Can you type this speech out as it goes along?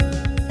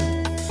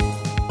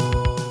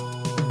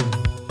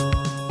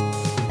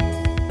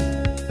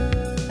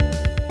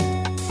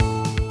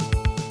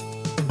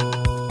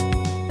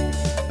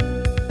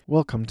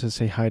Welcome to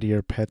Say Hi to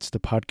Your Pets, the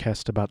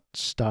podcast about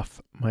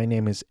stuff. My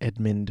name is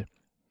Edmond.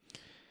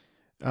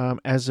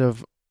 As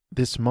of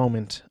this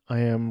moment, I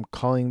am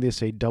calling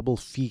this a double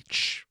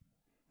feature.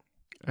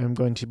 I'm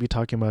going to be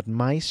talking about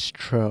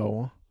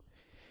Maestro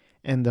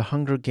and the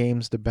Hunger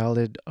Games, the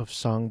Ballad of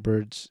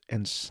Songbirds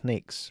and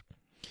Snakes.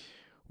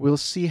 We'll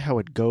see how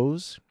it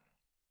goes.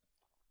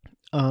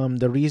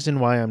 The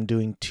reason why I'm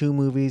doing two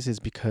movies is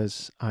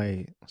because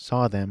I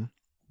saw them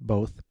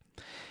both.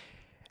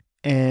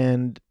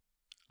 And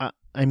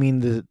I mean,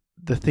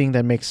 the thing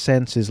that makes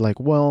sense is like,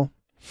 well,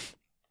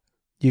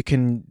 you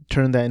can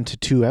turn that into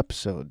 2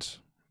 episodes.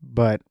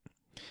 But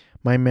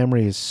my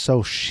memory is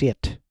so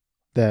shit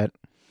that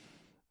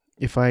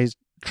if I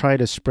try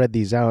to spread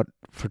these out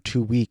for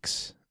 2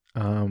 weeks,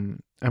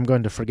 I'm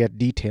going to forget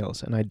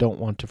details, and I don't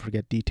want to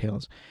forget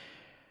details.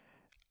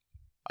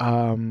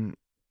 So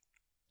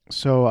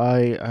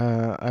I'm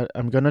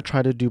going to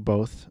try to do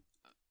both.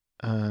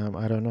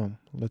 I don't know.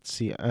 Let's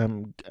see.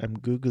 I'm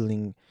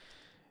Googling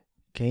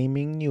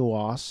gaming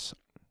news.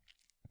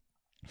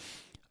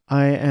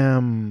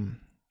 I'm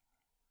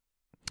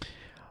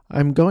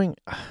going,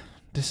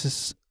 this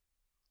is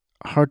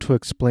hard to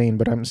explain,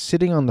 but I'm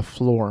sitting on the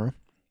floor,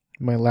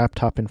 my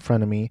laptop in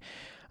front of me.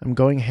 I'm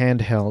going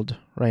handheld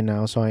right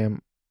now, so I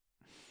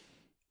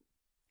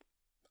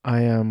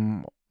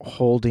am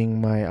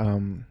holding my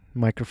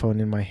microphone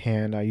in my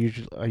hand. I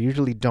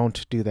usually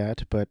don't do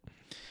that, but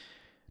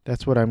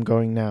that's what I'm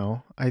going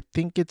now. I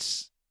think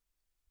it's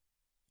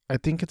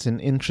an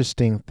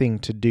interesting thing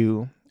to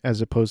do as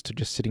opposed to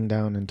just sitting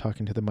down and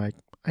talking to the mic.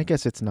 I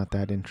guess it's not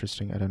that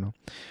interesting. I don't know.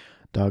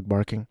 Dog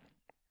barking.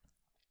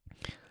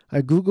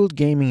 I Googled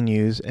gaming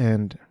news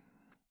and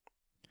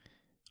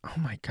oh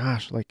my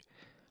gosh, like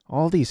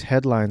all these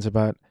headlines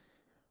about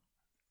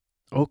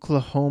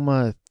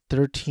Oklahoma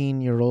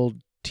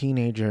 13-year-old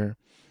teenager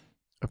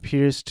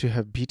appears to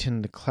have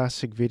beaten the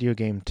classic video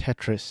game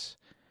Tetris.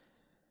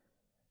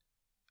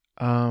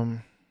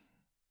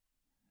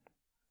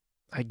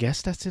 I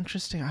guess that's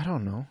interesting. I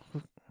don't know.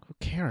 Who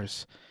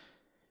cares?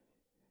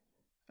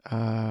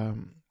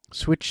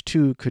 Switch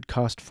 2 could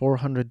cost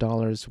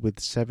 $400 with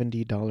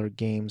 $70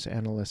 games,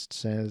 analyst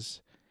says.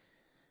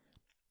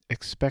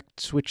 Expect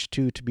Switch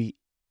 2 to be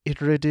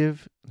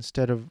iterative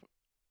instead of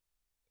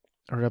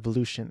a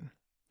revolution.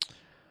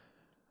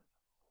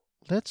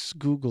 Let's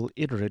Google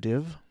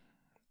iterative.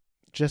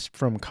 Just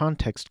from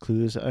context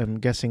clues, I'm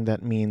guessing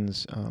that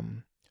means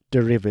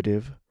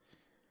derivative.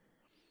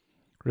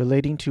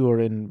 Relating to or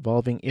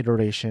involving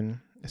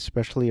iteration,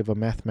 especially of a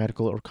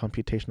mathematical or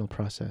computational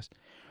process.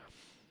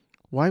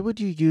 Why would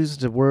you use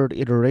the word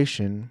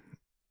iteration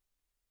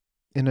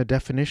in a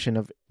definition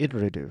of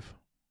iterative?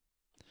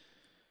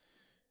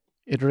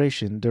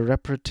 Iteration, the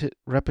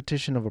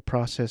repetition of a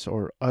process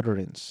or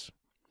utterance.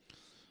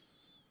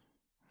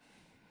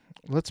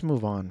 Let's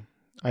move on.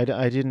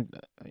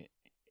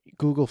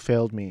 Google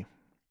failed me,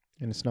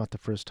 and it's not the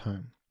first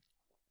time.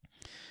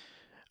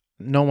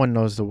 No one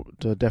knows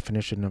the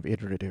definition of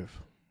iterative.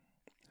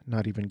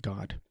 Not even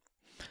God.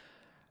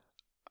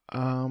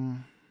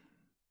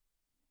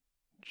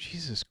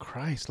 Jesus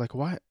Christ. Like,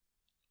 why?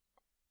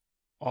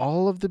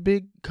 All of the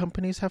big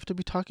companies have to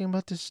be talking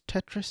about this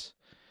Tetris?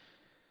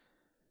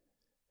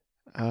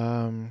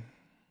 Well,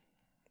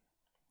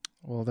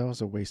 that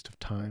was a waste of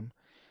time.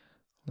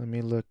 Let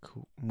me look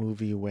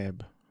movie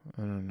web.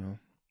 I don't know.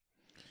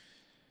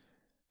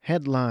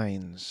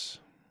 Headlines.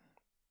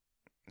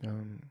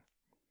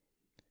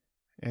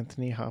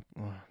 Anthony Hop.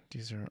 Oh,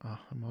 these are.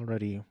 I'm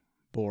already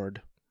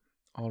bored.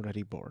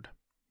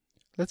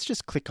 Let's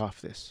just click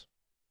off this.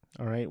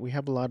 All right. We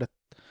have a lot of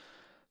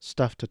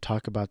stuff to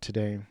talk about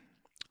today.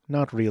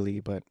 Not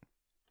really, but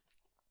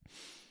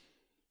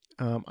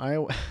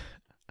I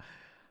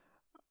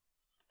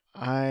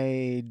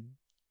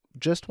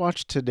just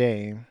watched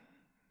today.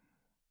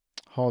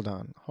 Hold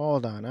on.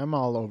 I'm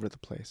all over the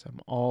place.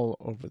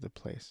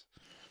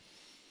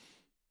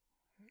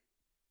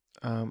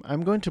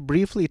 I'm going to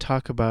briefly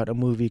talk about a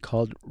movie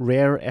called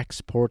Rare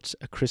Exports: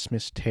 A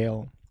Christmas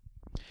Tale.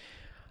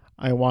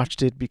 I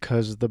watched it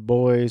because the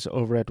boys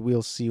over at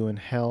We'll See You in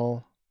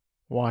Hell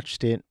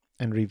watched it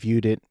and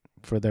reviewed it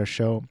for their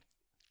show.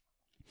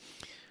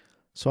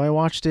 So I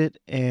watched it,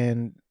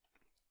 and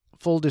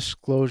full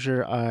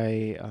disclosure,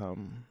 I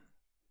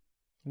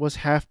was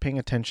half paying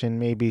attention,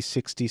 maybe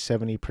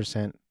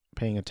 60-70%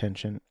 paying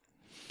attention.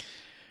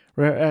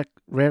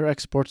 Rare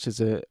Exports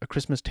is a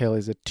Christmas Tale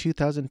is a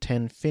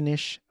 2010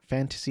 Finnish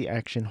fantasy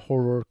action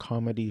horror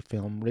comedy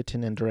film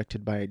written and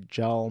directed by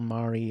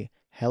Jalmari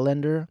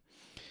Helander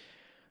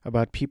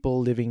about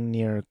people living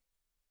near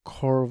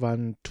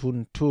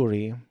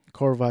Korvatuturi,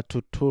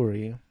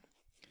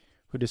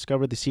 who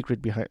discovered the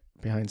secret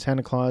behind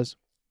Santa Claus.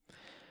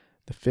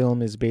 The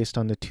film is based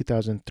on the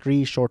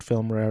 2003 short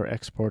film Rare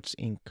Exports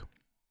Inc.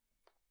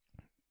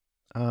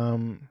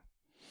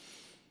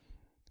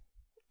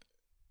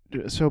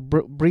 So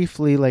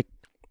briefly, like,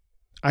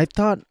 I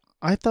thought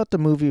the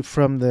movie,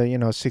 from the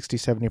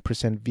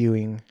 60-70%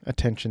 viewing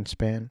attention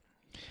span,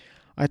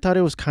 I thought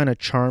it was kind of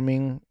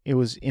charming. It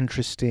was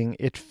interesting.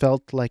 It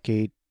felt like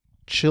a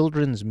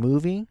children's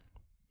movie.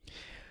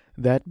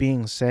 That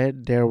being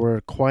said, there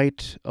were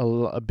quite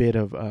a bit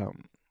of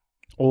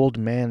old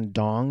man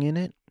dong in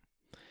it,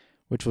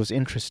 which was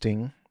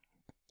interesting,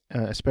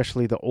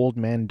 especially the old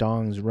man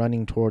dongs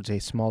running towards a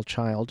small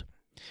child.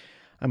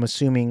 I'm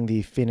assuming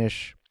the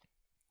Finnish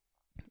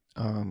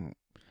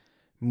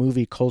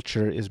movie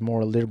culture is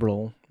more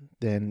liberal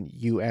than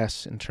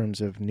U.S. in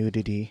terms of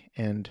nudity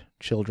and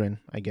children,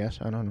 I guess.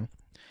 I don't know.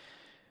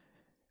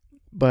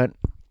 But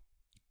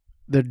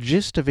the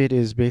gist of it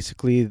is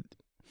basically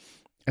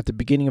at the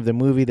beginning of the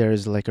movie,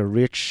 there's like a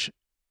rich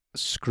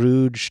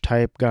Scrooge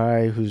type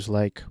guy who's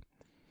like,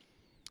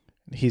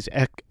 he's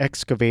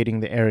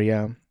excavating the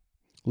area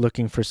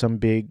looking for some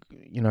big,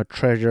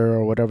 treasure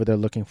or whatever they're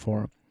looking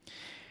for.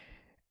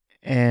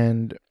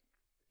 And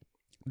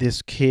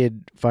this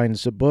kid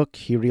finds a book.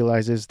 He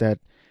realizes that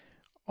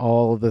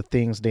all the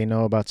things they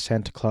know about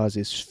Santa Claus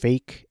is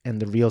fake,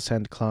 and the real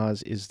Santa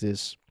Claus is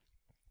this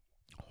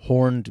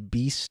horned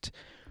beast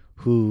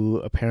who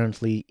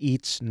apparently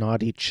eats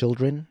naughty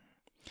children,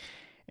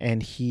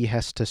 and he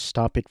has to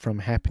stop it from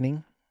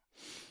happening.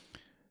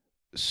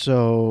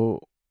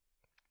 So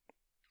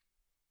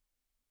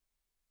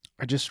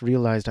I just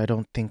realized I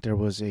don't think there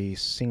was a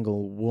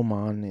single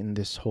woman in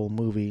this whole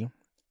movie.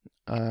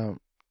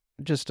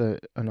 Just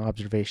an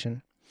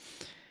observation.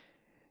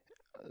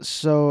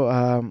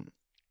 So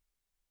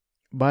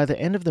by the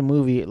end of the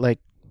movie, like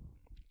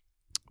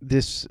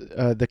this,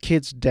 the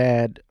kid's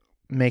dad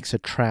makes a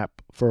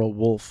trap for a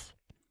wolf,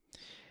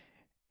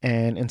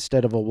 and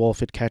instead of a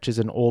wolf, it catches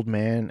an old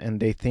man, and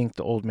they think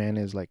the old man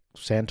is like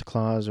Santa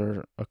Claus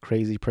or a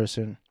crazy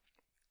person.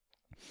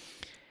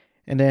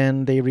 And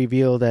then they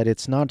reveal that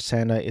it's not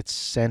Santa, it's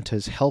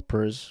Santa's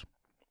helpers.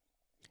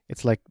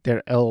 It's like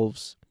they're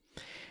elves.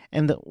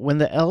 And when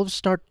the elves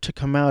start to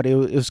come out, it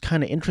was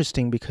kind of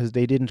interesting because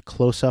they didn't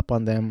close up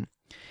on them,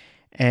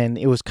 and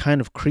it was kind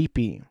of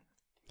creepy.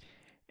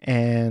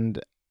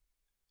 And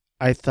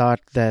I thought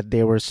that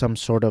they were some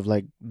sort of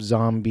like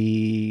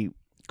zombie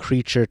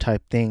creature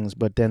type things,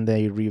 but then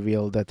they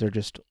revealed that they're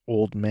just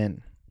old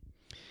men.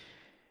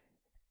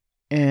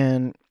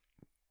 And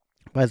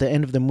by the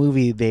end of the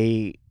movie,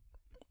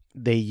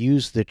 they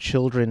use the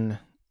children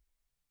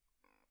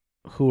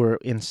who are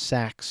in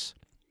sacks,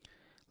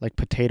 like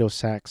potato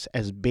sacks,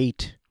 as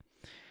bait.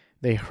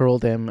 They hurl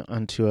them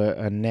onto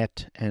a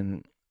net,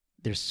 and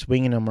they're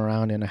swinging them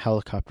around in a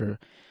helicopter,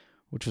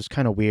 which was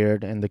kind of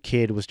weird. And the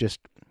kid was just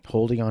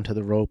holding onto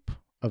the rope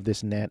of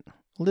this net.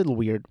 A little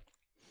weird.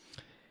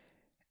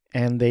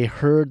 And they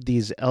herd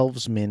these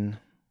elvesmen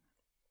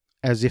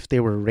as if they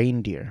were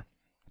reindeer.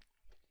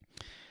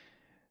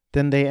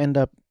 Then they end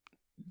up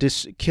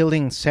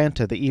killing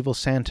Santa, the evil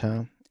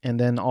Santa, and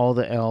then all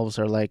the elves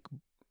are like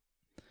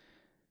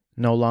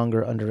no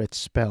longer under its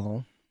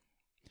spell.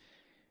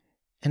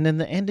 And then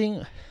the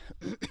ending,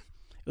 it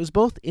was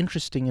both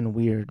interesting and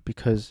weird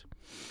because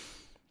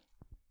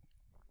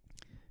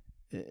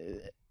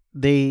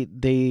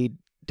they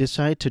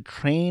decide to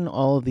train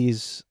all of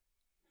these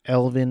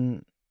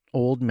elven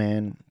old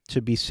men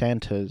to be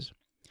Santas,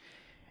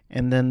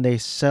 and then they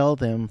sell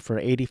them for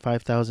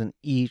 85,000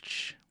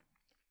 each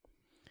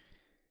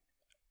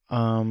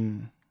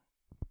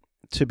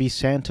to be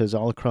Santas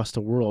all across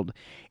the world.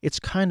 It's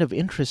kind of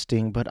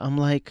interesting, but I'm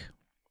like,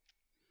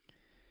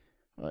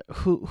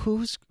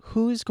 who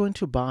is going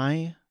to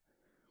buy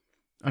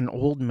an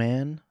old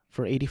man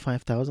for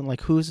 85,000?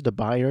 Like, who's the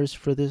buyers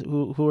for this?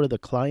 Who are the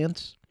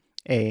clients?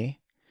 A.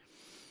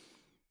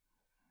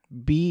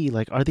 B,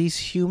 like, are these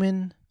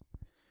human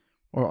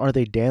or are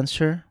they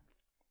dancer?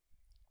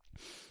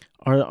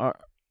 Are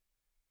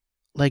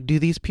like, do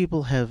these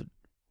people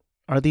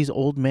are these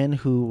old men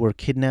who were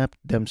kidnapped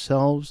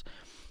themselves?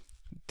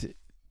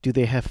 Do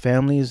they have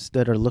families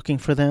that are looking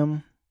for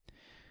them?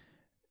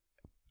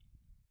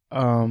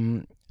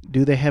 Do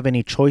they have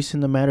any choice in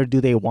the matter?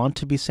 Do they want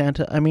to be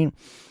Santa? I mean,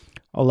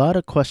 a lot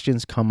of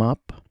questions come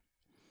up.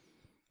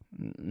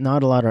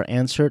 Not a lot are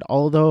answered,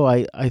 although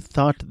I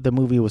thought the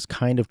movie was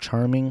kind of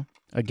charming.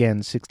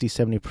 Again,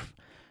 60-70%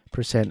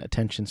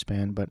 attention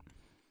span, but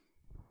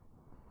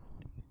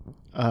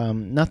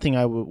nothing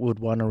I would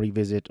want to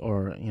revisit,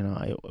 or,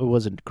 it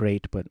wasn't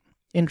great, but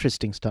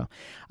interesting stuff.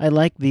 I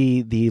like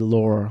the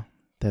lore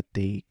that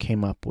they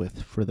came up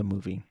with for the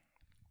movie.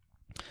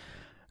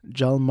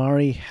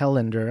 Jalmari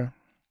Helander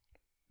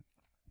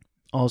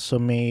also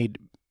made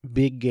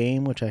Big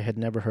Game, which I had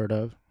never heard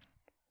of,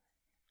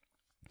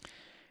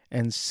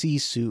 and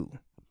Sisu,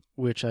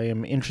 which I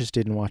am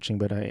interested in watching,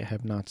 but I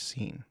have not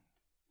seen.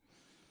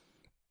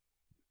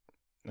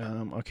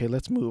 Okay,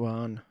 let's move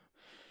on.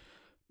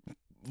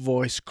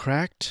 Voice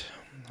cracked,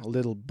 a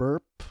little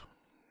burp.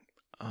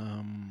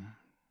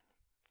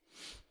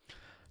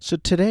 So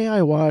today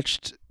I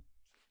was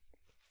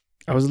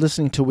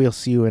listening to We'll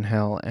See You in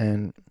Hell,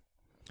 and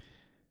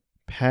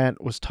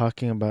Pat was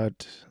talking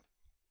about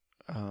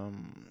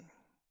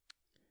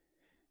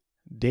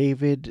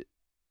David.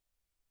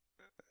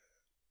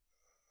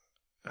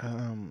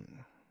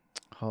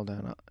 Hold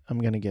on,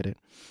 I'm gonna get it.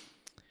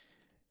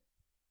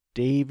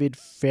 David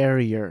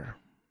Ferrier.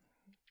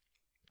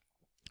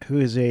 who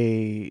is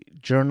a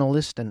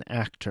journalist and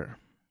actor.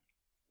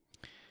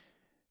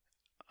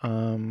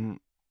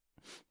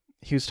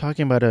 He was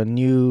talking about a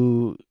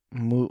new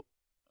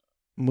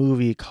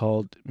movie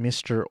called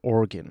Mr.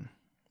 Organ.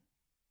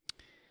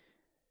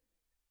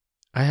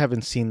 I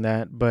haven't seen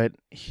that, but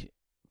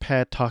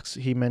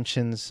he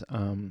mentions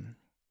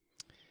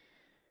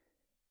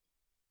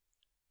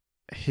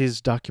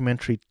his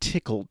documentary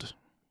Tickled.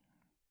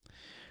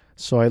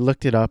 So I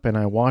looked it up and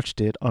I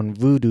watched it on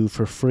Vudu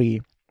for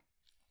free.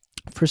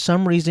 For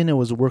some reason, it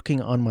was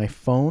working on my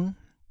phone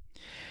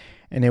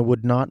and it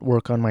would not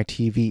work on my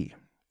TV.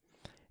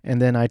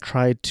 And then I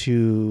tried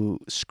to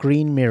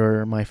screen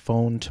mirror my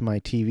phone to my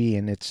TV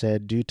and it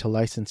said, due to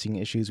licensing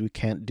issues, we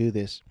can't do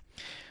this.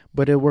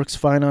 But it works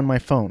fine on my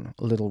phone.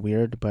 A little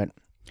weird, but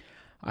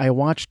I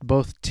watched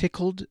both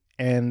Tickled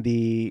and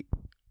the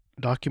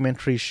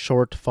documentary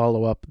short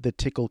follow-up, The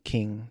Tickle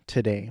King,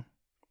 today.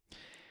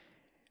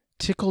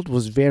 Tickled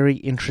was very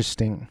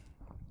interesting.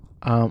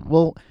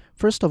 Well,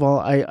 first of all,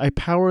 I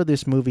power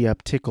this movie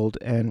up, Tickled,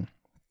 and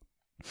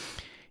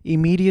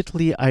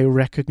immediately I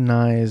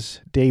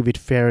recognize David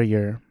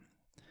Farrier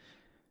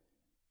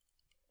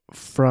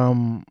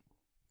from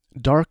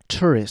Dark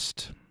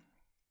Tourist.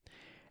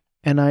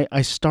 And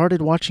I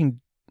started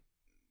watching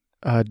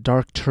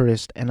Dark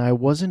Tourist, and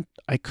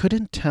I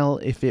couldn't tell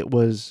if it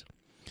was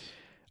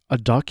a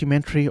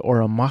documentary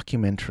or a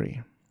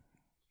mockumentary.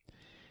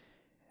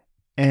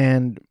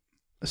 And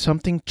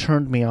something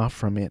turned me off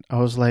from it. I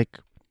was like,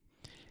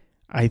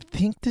 I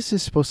think this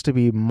is supposed to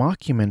be a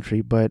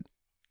mockumentary, but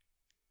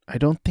I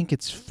don't think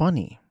it's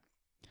funny.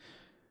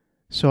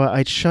 So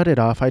I shut it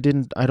off. I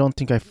don't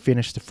think I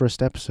finished the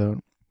first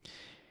episode.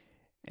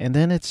 And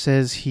then it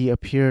says he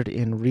appeared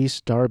in Rhys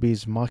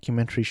Darby's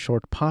mockumentary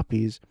short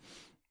Poppies.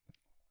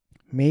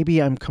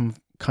 Maybe I'm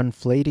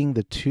conflating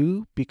the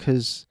two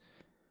because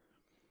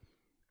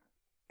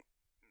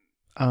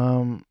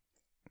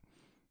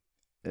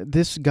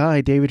this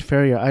guy, David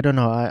Farrier, I don't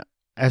know.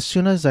 As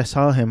soon as I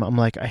saw him, I'm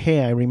like,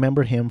 hey, I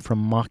remember him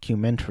from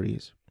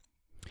mockumentaries.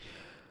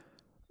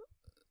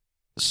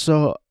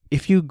 So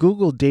if you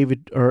Google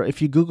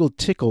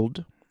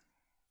Tickled,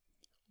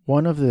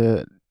 one of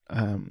the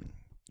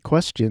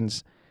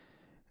questions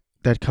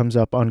that comes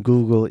up on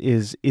Google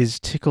is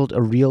Tickled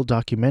a real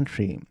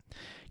documentary?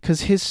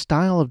 Because his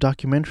style of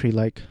documentary,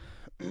 like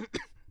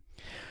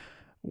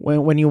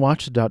when you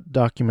watch the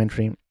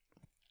documentary,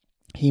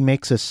 he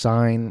makes a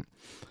sign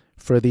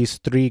for these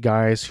three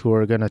guys who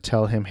are going to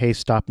tell him, hey,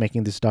 stop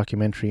making this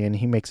documentary. And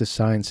he makes a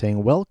sign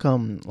saying,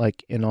 welcome,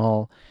 like in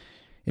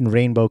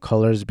rainbow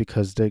colors,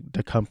 because the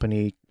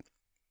company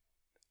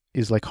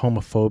is like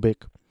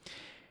homophobic.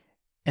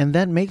 And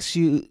that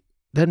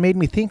made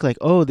me think like,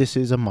 oh, this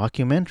is a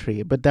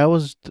mockumentary. But that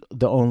was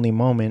the only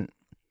moment.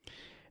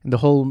 And the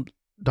whole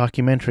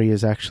documentary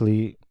is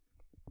actually,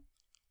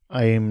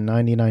 I am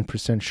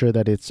 99% sure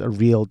that it's a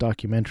real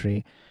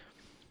documentary.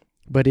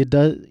 But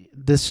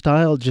the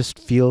style just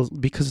feels,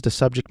 because the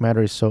subject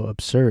matter is so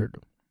absurd.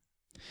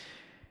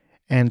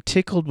 And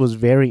Tickled was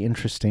very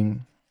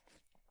interesting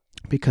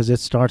because it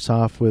starts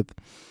off with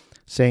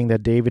saying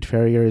that David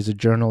Farrier is a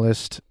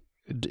journalist,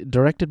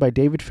 directed by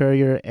David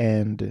Farrier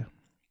and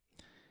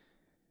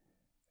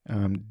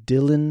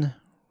Dylan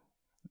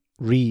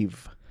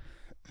Reeve.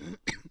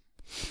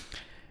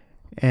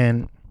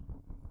 And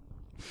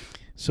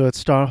so it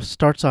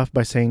starts off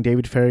by saying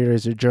David Farrier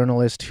is a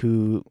journalist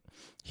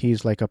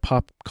he's like a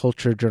pop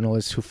culture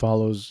journalist who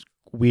follows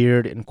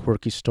weird and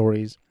quirky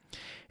stories.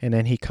 And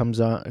then he comes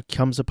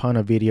upon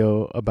a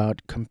video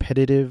about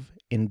competitive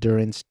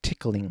endurance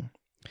tickling,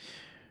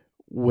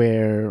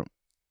 where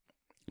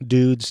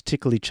dudes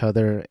tickle each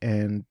other,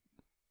 and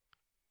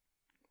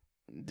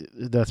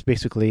that's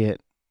basically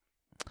it.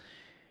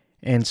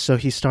 And so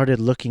he started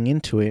looking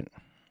into it,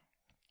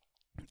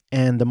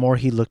 and the more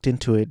he looked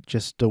into it,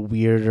 just the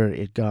weirder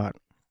it got.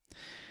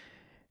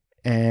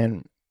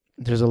 And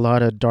there's a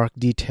lot of dark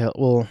detail.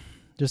 Well,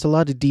 there's a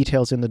lot of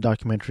details in the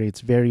documentary.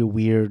 It's very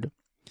weird.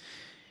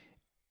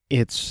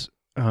 It's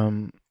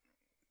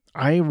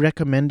I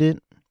recommend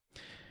it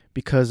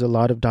because a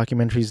lot of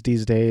documentaries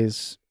these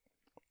days,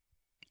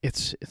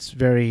 it's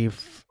very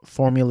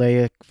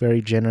formulaic,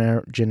 very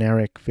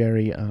generic,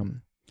 very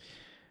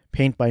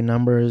paint by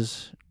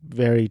numbers,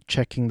 very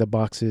checking the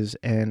boxes.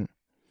 And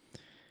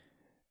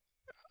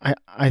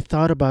I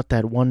thought about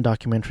that one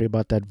documentary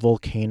about that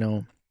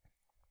volcano.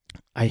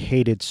 I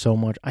hated so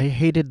much. I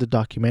hated the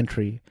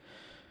documentary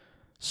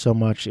so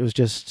much. It was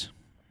just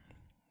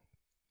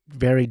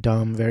very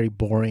dumb, very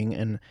boring,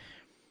 and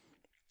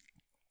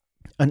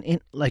an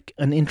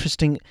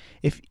interesting.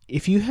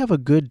 If you have a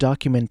good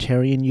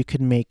documentarian, you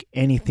can make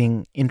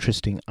anything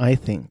interesting, I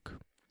think.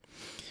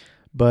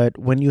 But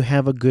when you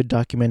have a good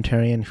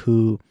documentarian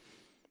who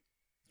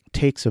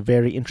takes a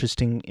very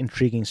interesting,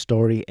 intriguing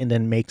story and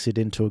then makes it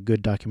into a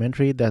good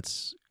documentary,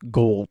 that's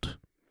gold.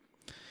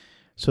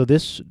 So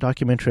this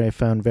documentary I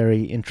found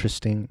very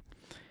interesting.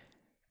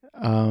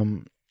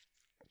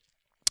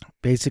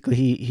 Basically,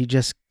 he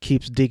just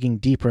keeps digging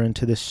deeper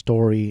into this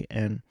story,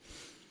 and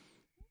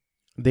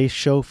they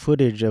show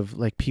footage of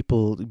like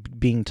people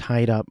being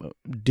tied up,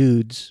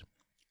 dudes,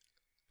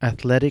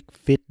 athletic,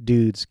 fit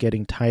dudes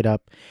getting tied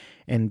up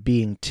and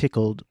being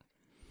tickled.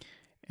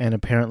 And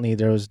apparently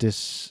there was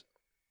this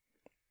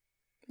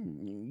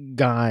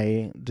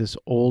guy, this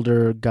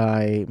older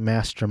guy,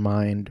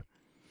 mastermind,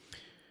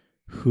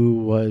 who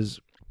was,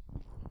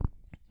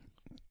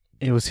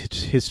 it was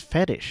his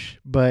fetish.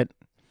 But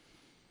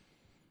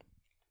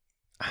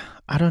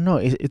I don't know,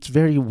 it's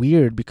very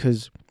weird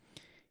because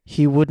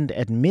he wouldn't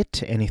admit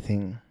to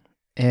anything.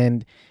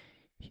 And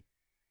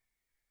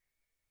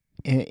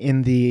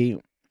in the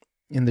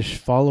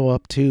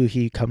follow-up too,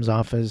 he comes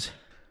off as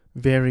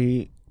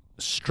very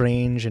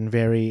strange and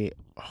very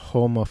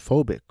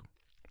homophobic.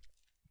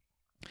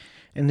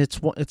 And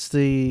it's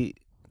the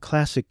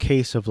classic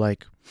case of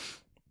like,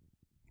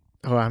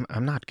 oh,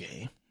 I'm not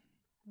gay.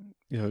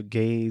 You know,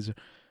 gays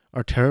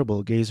are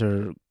terrible. Gays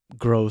are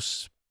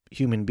gross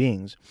human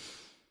beings.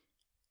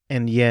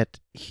 And yet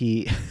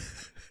he's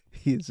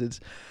the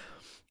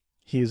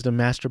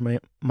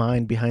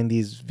mastermind behind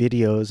these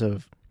videos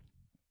of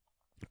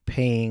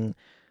paying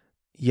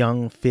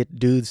young fit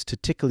dudes to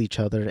tickle each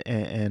other,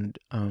 and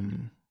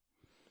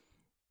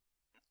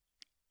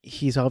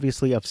he's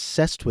obviously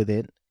obsessed with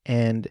it,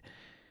 and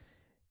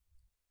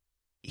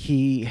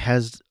he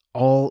has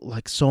all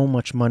like so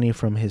much money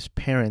from his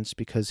parents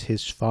because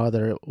his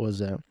father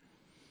was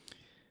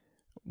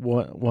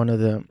one of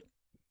the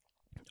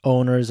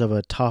owners of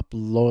a top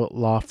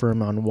law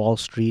firm on Wall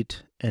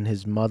Street, and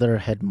his mother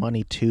had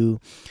money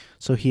too.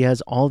 So he has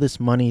all this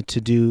money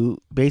to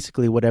do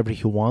basically whatever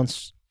he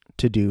wants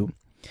to do.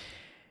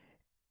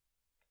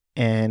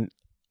 And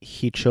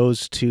he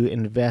chose to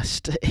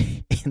invest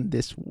in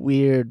this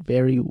weird,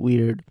 very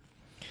weird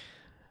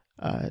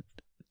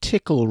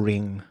tickle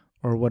ring,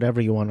 or whatever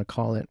you want to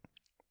call it.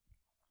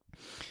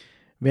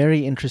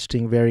 Very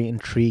interesting, very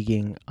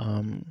intriguing.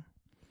 I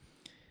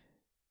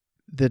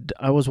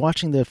was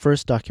watching the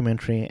first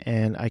documentary,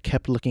 and I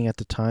kept looking at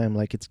the time,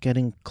 like it's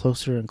getting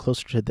closer and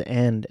closer to the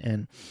end,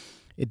 and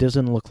it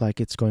doesn't look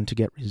like it's going to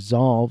get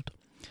resolved.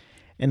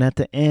 And at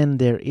the end,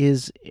 there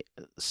is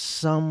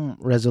some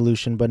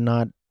resolution, but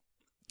not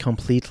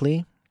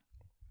completely.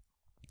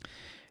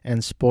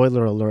 And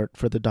spoiler alert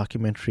for the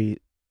documentary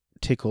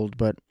Tickled,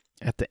 but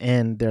at the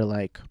end, they're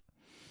like,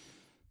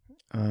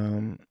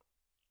 the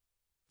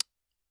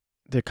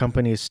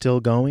company is still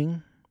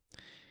going.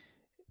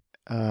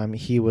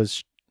 He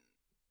was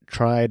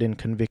tried and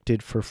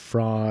convicted for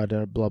fraud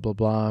or blah, blah,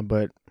 blah,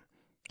 but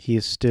he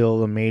is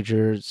still a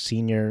major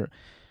senior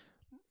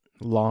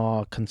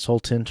law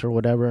consultant or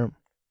whatever.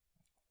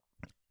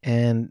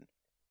 And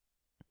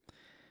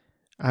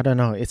I don't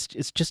know, it's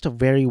just a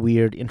very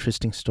weird,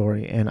 interesting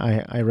story, and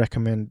I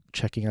recommend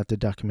checking out the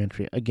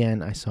documentary.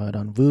 Again, I saw it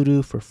on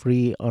Vudu for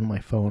free on my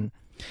phone.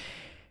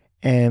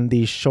 And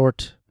the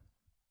short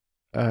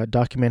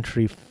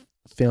documentary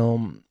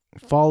film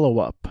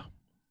follow-up,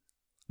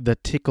 The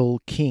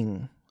Tickle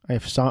King, I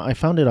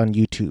found it on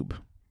YouTube.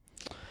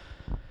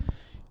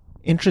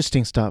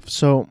 Interesting stuff.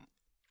 So,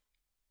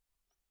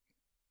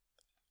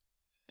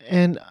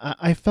 and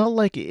I felt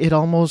like it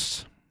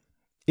almost,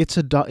 it's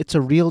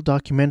a real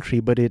documentary,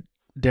 but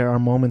there are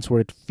moments where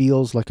it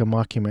feels like a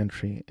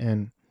mockumentary,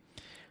 and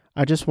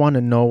I just want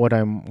to know what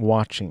I'm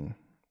watching.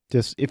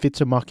 Just if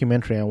it's a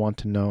mockumentary, I want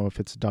to know. If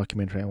it's a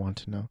documentary, I want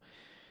to know.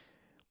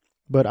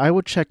 But I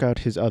would check out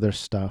his other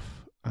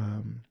stuff.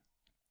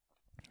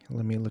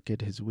 Let me look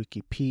at his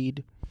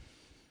Wikipedia.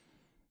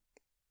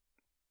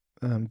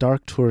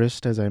 Dark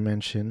Tourist, as I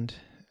mentioned.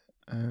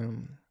 I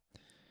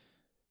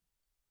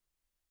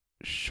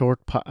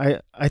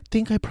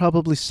think I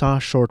probably saw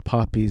Short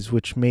Poppies,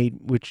 which made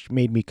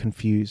me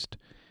confused.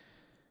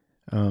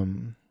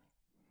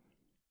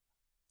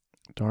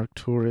 Dark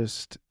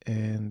Tourist,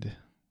 and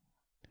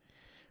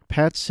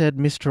Pat said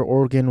Mr.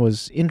 Organ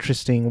was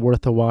interesting,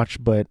 worth a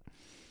watch, but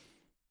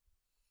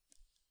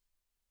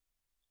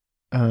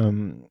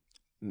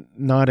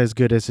not as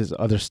good as his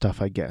other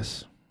stuff, I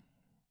guess.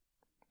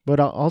 But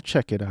I'll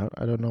check it out.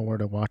 I don't know where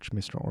to watch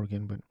Mr.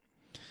 Organ, but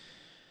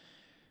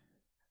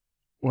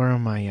where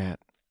am I at?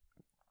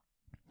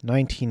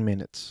 19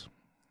 minutes.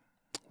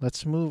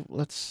 Let's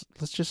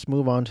just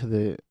move on to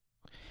the,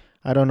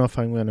 I don't know if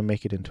I'm going to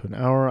make it into an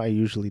hour. I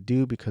usually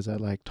do because I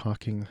like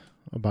talking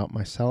about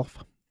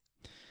myself.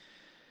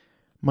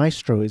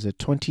 Maestro is a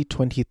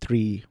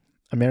 2023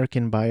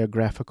 American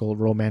biographical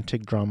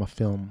romantic drama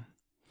film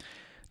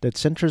that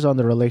centers on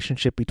the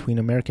relationship between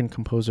American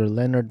composer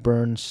Leonard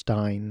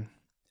Bernstein,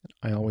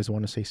 I always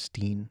want to say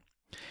Steen,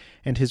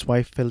 and his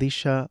wife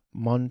Felicia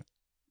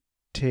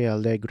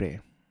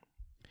Montealegre.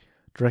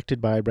 Directed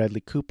by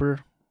Bradley Cooper,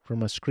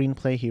 from a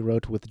screenplay he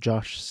wrote with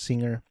Josh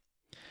Singer.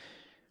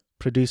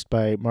 Produced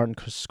by Martin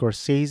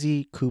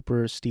Scorsese,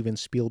 Cooper, Steven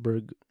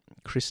Spielberg,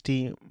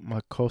 Christy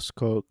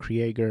McCosco,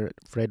 Krieger,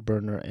 Fred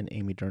Berner, and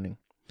Amy Durning.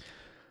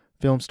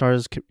 Film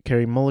stars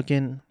Carey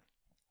Mulligan,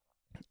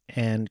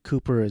 and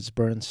Cooper as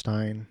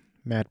Bernstein,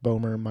 Matt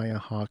Bomer, Maya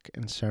Hawke,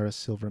 and Sarah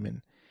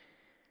Silverman.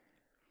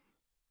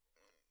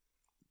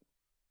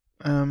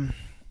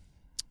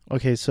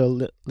 Okay,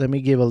 so let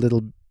me give a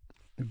little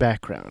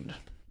background.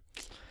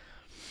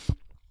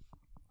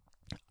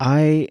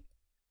 Like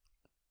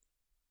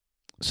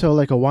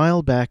a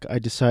while back, I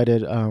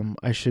decided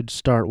I should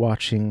start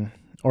watching,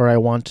 or I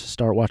want to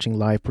start watching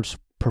live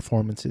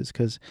performances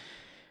because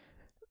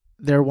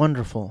they're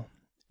wonderful,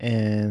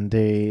 and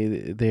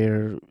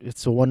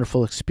it's a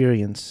wonderful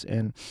experience,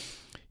 and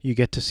you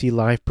get to see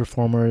live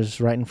performers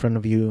right in front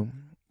of you,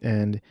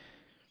 and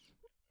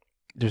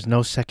there's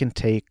no second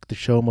take. The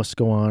show must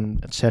go on,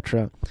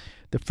 etc.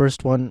 The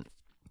first one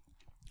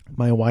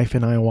my wife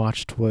and I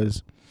watched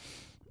was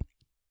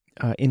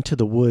Into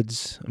the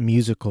Woods, a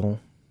musical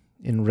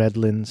in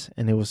Redlands,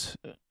 and it was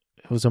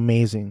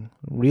amazing,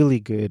 really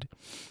good,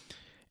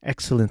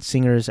 excellent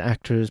singers,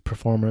 actors,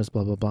 performers,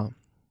 blah blah blah.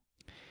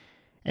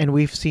 And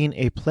we've seen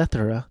a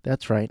plethora,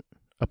 that's right,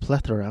 a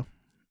plethora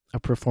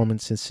of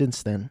performances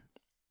since then.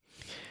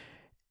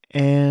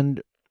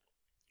 And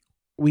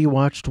we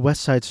watched West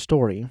Side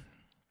Story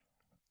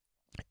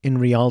in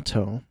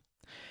Rialto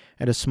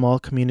at a small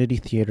community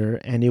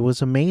theater, and it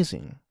was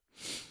amazing.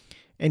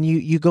 And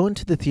you go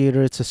into the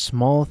theater, it's a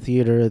small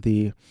theater,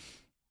 the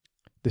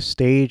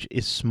stage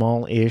is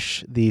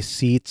small-ish, the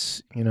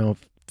seats,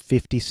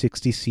 50,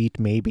 60 seat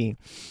maybe.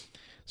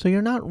 So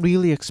you're not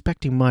really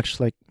expecting much,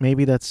 like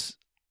maybe that's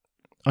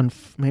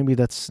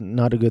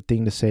not a good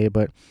thing to say,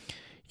 but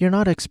you're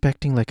not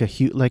expecting like a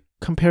huge, like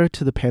compare it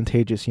to the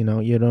Pantages, you know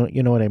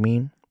what I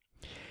mean?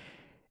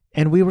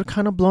 And we were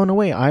kind of blown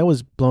away. I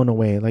was blown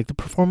away. Like the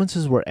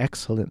performances were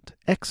excellent.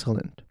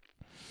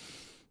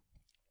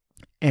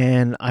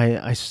 And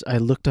I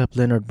looked up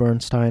Leonard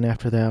Bernstein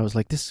after that. I was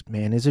like, this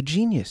man is a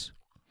genius.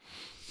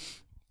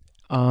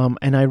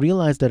 And I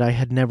realized that I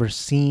had never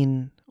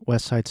seen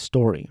West Side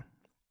Story.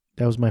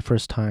 That was my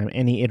first time,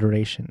 any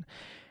iteration.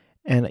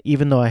 And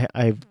even though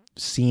I've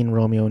seen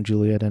Romeo and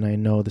Juliet and I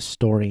know the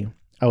story,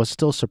 I was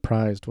still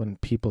surprised when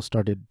people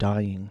started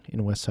dying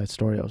in West Side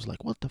Story. I was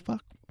like, what the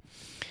fuck?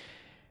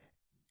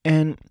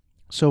 And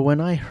so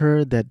when I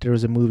heard that there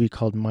was a movie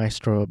called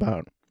Maestro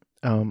about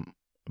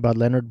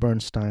Leonard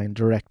Bernstein,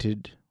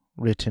 directed,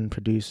 written,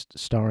 produced,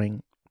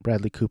 starring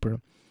Bradley Cooper,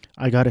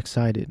 I got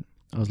excited.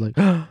 I was like,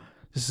 oh,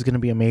 this is going to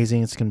be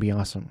amazing. It's going to be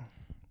awesome.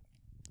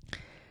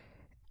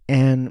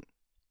 And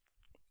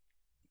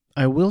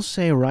I will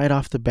say right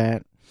off the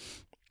bat,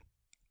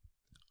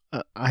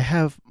 I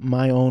have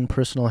my own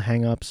personal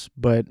hang-ups,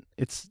 but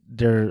it's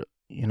me.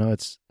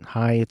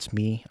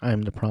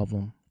 I'm the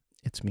problem.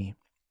 It's me.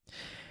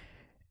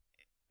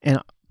 And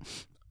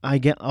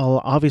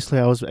obviously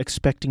I was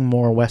expecting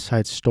more West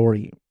Side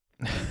Story.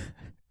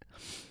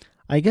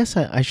 I guess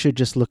I should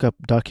just look up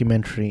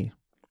documentary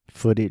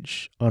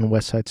footage on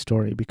West Side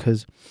Story,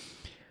 because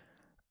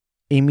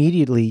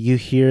immediately you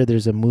hear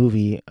there's a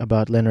movie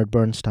about Leonard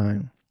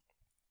Bernstein,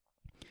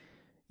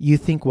 you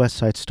think West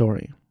Side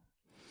Story.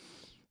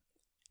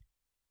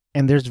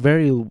 And there's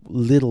very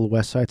little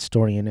West Side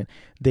Story in it.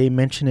 They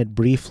mention it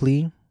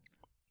briefly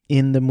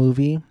in the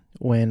movie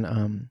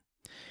when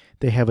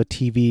they have a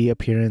TV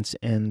appearance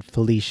and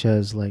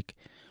Felicia's like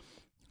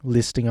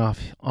listing off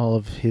all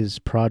of his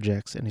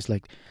projects, and he's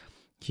like,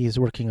 he is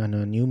working on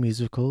a new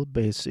musical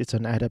based. It's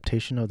an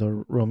adaptation of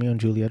the Romeo and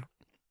Juliet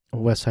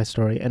West Side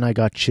Story, and I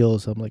got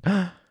chills. I'm like,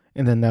 ah,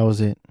 and then that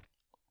was it.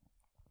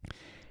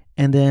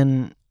 And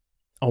then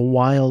a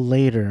while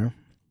later,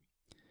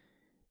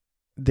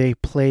 they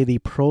play the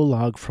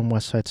prologue from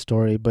West Side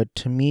Story, but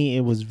to me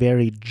it was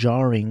very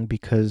jarring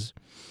because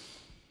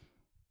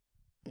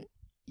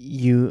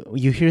you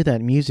hear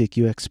that music,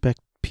 you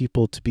expect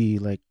people to be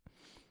like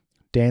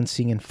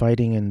dancing and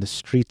fighting in the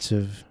streets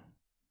of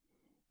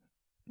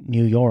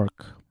New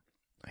York.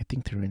 I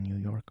think they're in New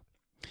York.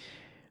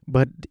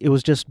 But it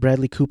was just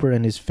Bradley Cooper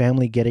and his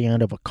family getting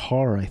out of a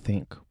car, I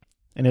think.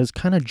 And it was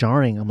kind of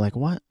jarring. I'm like,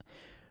 what?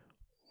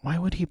 Why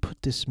would he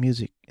put this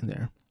music in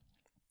there?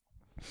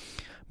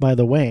 By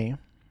the way,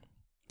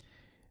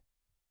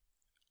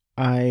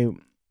 I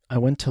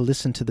went to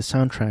listen to the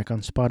soundtrack on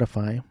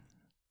Spotify,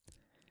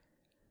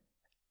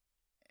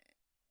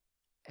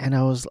 and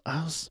I was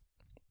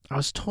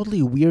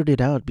totally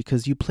weirded out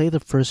because you play the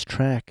first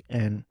track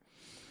and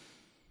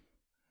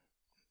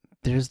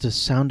there's the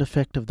sound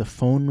effect of the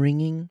phone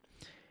ringing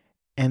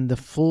and the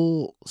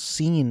full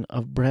scene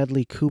of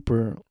Bradley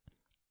Cooper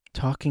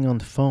talking on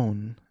the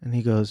phone, and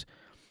he goes,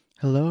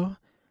 "Hello?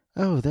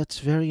 Oh, that's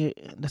very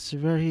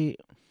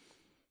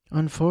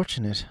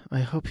unfortunate. I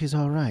hope he's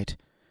all right.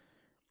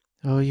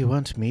 Oh, you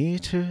want me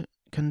to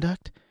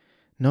conduct?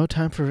 No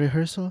time for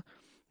rehearsal?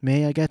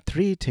 May I get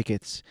 3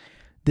 tickets?"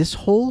 This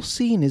whole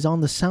scene is on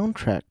the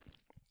soundtrack.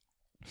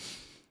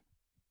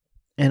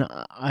 And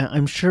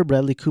I'm sure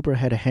Bradley Cooper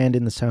had a hand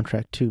in the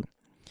soundtrack too.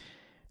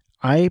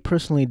 I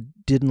personally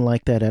didn't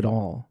like that at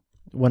all.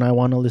 When I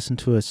want to listen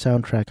to a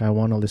soundtrack, I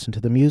want to listen to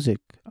the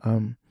music.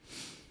 On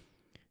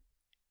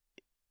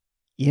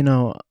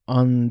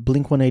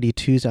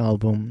Blink-182's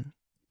album,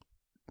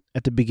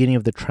 at the beginning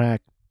of the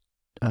track,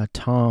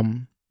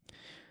 Tom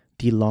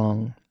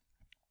DeLonge,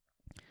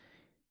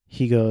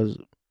 he goes,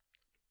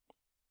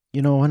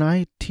 when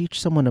I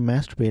teach someone to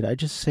masturbate, I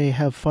just say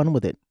have fun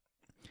with it.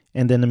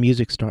 and then the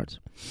music starts.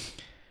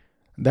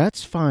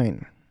 That's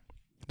fine.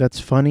 That's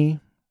funny.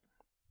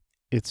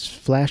 It's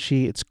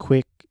flashy, it's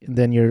quick, and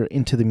then you're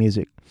into the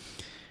music.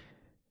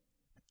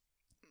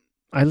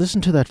 I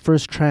listened to that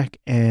first track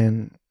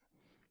and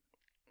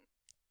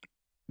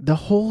the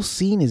whole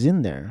scene is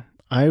in there.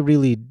 I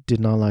really did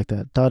not like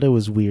that. Thought it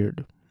was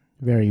weird.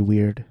 Very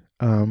weird.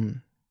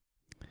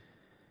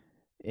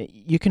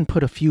 You can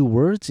put a few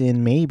words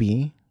in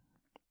maybe,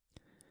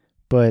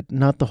 but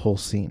not the whole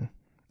scene.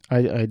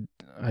 I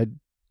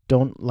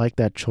don't like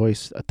that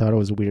choice. I thought it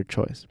was a weird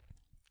choice.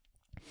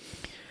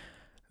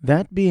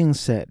 That being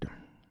said,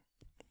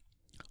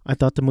 I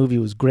thought the movie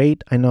was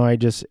great. I know I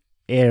just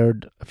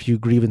aired a few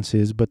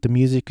grievances, but the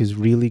music is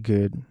really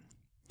good.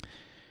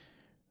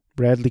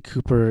 Bradley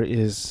Cooper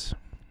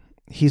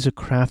he's a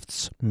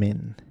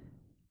craftsman.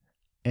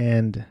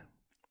 And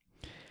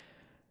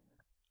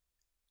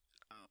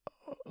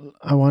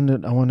I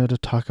wanted to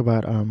talk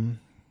about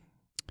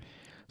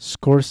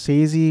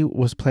Scorsese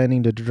was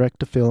planning to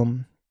direct a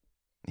film.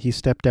 He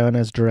stepped down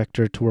as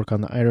director to work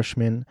on The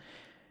Irishman.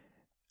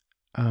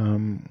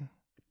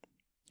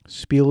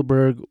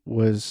 Spielberg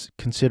was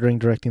considering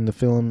directing the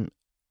film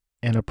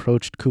and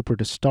approached Cooper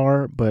to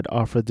star, but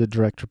offered the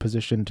director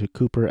position to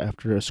Cooper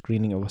after a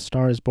screening of A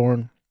Star is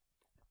Born.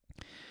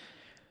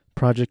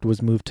 Project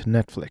was moved to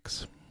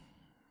Netflix.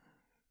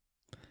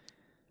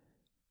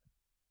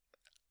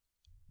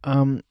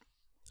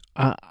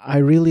 I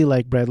really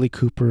like Bradley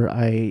Cooper.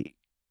 I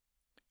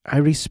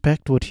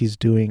respect what he's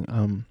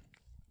doing.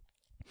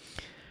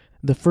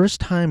 The first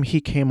time he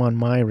came on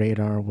my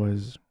radar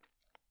was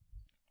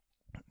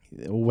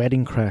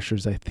Wedding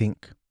Crashers, I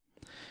think,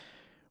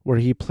 where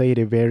he played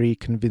a very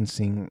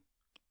convincing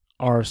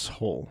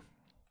arsehole.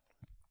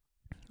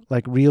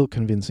 Like, real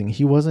convincing.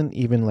 He wasn't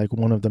even like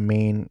one of the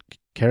main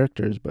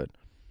characters, but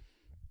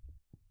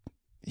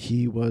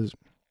he was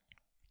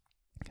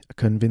a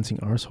convincing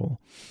arsehole.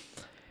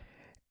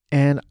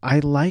 And I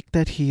like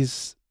that he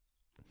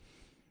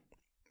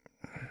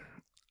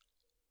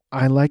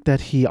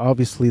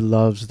obviously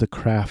loves the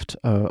craft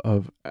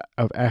of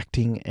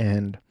acting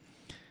and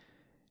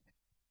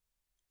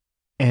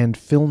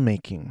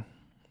filmmaking.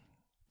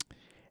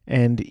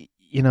 And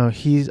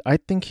I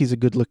think he's a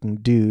good-looking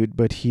dude,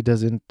 but he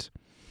doesn't.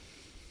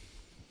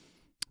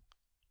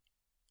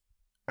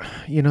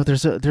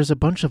 There's a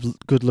bunch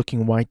of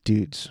good-looking white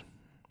dudes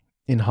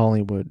in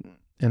Hollywood,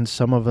 and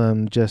some of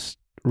them just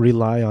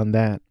rely on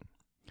that.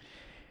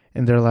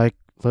 And they're like,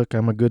 "Look,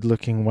 I'm a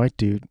good-looking white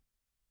dude.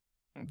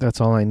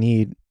 That's all I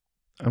need.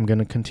 I'm going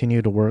to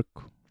continue to work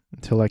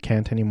until I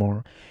can't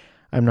anymore.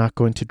 I'm not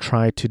going to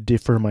try to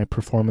differ my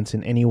performance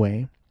in any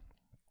way."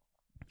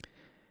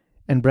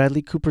 And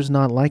Bradley Cooper's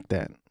not like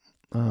that.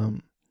 I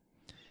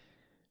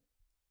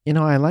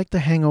like The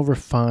Hangover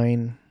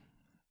fine.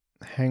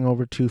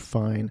 Hangover 2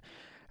 fine.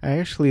 I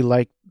actually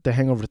like The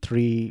Hangover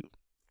 3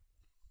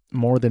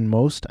 more than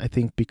most, I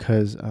think,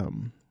 because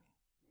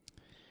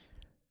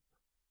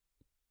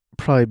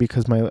probably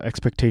because my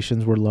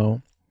expectations were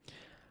low.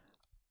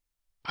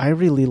 I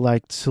really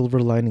liked Silver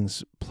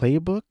Linings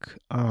Playbook.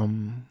 I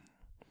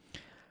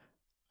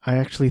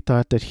actually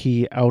thought that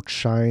he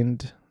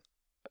outshined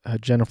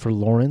Jennifer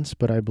Lawrence,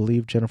 but I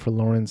believe Jennifer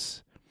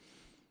Lawrence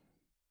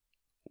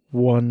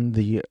won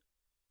the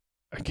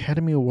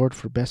Academy Award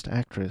for Best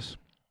Actress,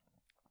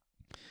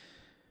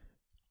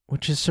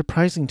 which is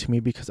surprising to me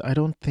because I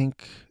don't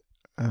think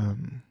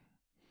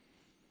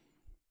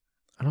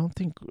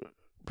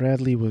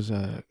Bradley was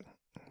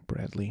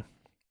Bradley.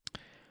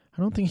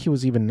 I don't think he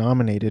was even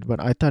nominated, but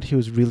I thought he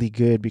was really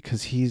good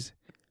because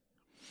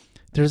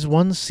there's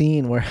one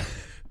scene where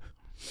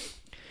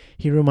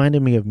he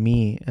reminded me of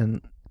me,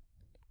 and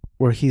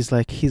where he's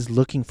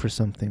looking for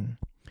something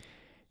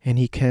and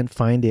he can't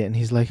find it, and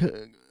he's like,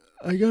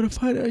 I gotta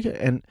find it.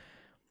 And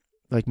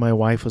like, my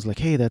wife was like,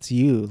 "Hey, that's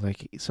you."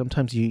 Like,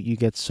 sometimes you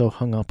get so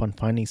hung up on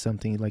finding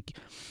something, like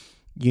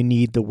you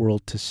need the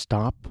world to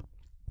stop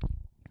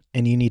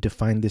and you need to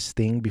find this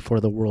thing before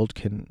the world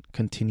can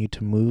continue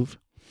to move.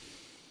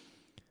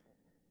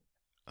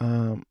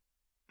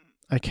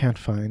 I can't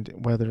find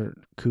whether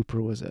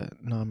Cooper was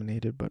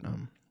nominated, but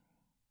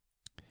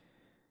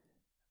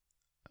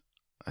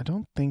I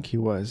don't think he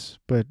was.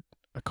 But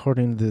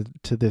according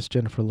to this,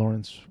 Jennifer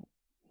Lawrence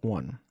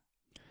won.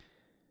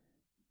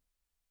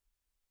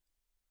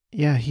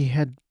 Yeah, he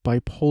had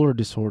bipolar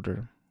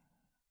disorder.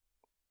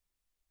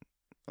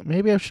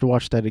 Maybe I should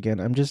watch that again.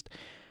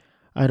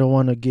 I don't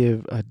want to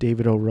give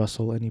David O.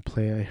 Russell any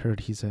play. I heard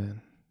he's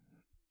an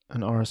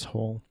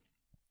arsehole.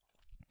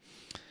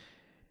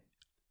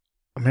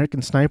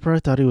 American Sniper, I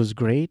thought it was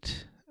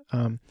great.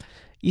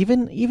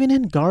 Even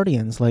in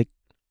Guardians, like,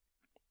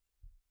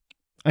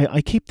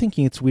 I keep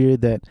thinking it's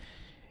weird that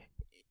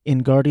in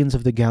Guardians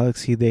of the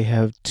Galaxy they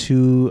have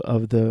two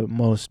of the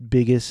most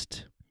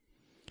biggest,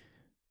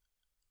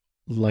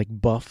 like,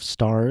 buff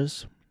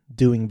stars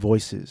doing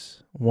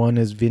voices. One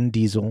is Vin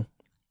Diesel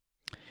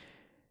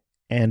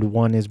and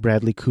one is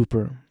Bradley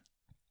Cooper.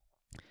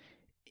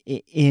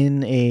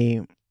 In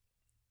a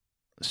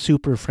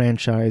super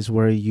franchise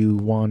where you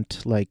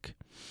want, like,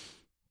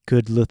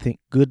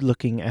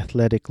 good-looking,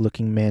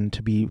 athletic-looking men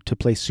to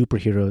play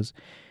superheroes,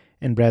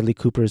 and Bradley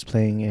Cooper is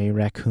playing a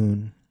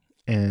raccoon,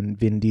 and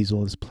Vin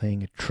Diesel is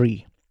playing a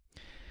tree.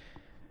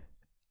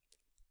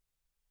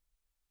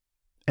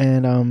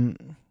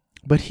 And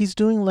but he's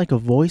doing like a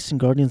voice in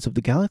Guardians of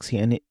the Galaxy,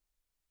 and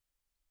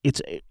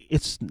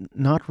it's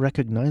not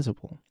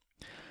recognizable.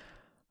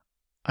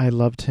 I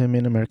loved him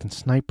in American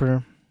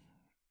Sniper.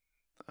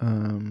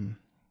 I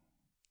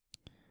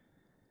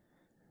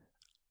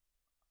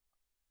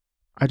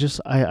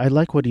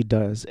like what he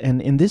does,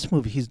 and in this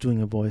movie he's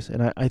doing a voice,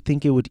 and I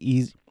think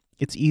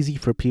it's easy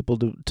for people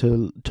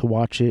to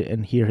watch it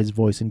and hear his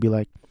voice and be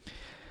like,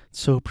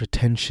 so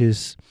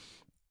pretentious.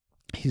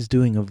 He's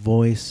doing a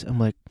voice. I'm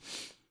like,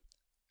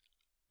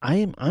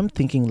 I'm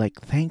thinking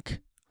like, thank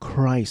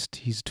Christ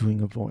he's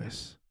doing a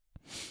voice.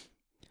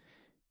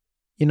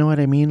 You know what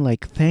I mean?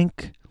 Like,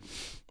 thank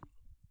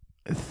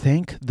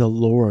the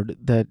Lord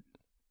that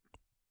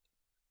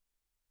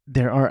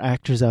there are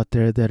actors out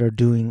there that are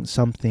doing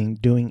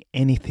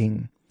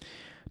anything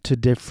to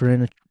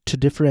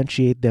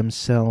differentiate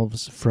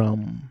themselves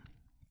from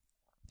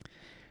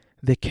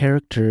the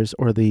characters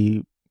or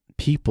the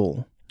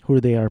people who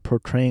they are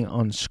portraying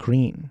on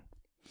screen.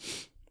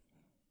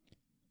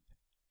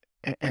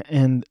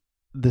 And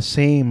the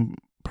same,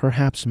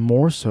 perhaps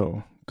more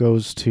so,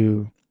 goes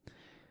to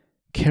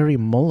Carey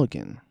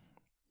Mulligan,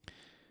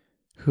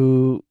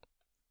 who,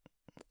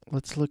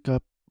 let's look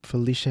up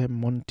Felicia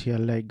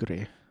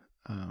Montealegre,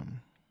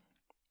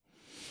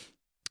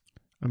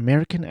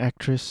 American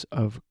actress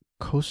of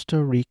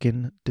Costa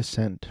Rican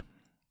descent.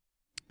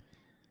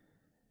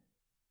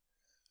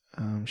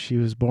 She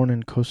was born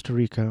in Costa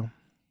Rica.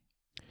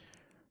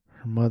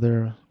 Her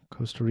mother,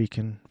 Costa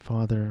Rican,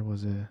 father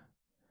was a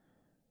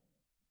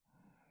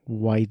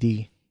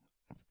YD,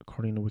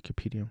 according to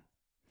Wikipedia.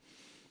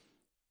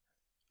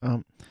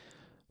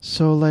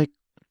 So like,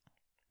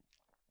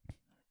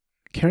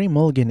 Carey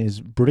Mulligan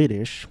is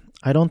British.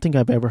 I don't think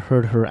I've ever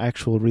heard her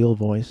actual real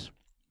voice.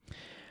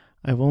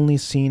 I've only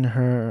seen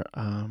her,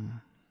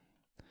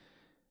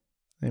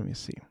 let me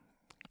see.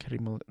 Carey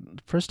Mulligan.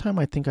 The first time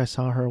I think I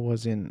saw her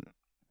was in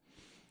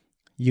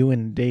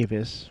Ewan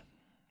Davis.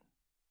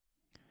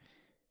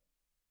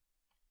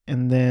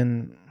 And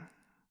then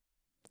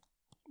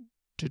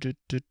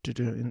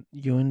in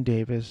Ewan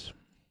Davis.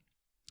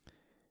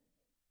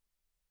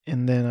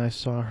 And then I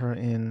saw her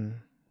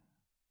in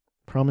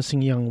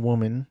Promising Young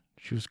Woman.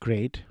 She was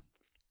great.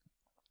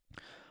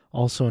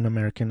 Also an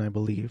American, I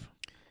believe.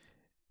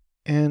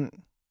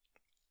 And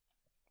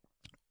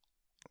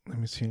let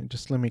me see.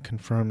 Just let me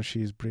confirm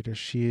she's British.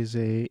 She is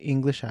a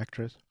English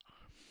actress.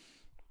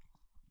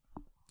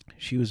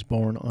 She was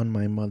born on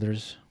my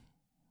mother's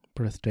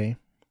birthday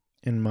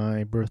in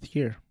my birth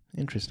year.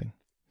 Interesting.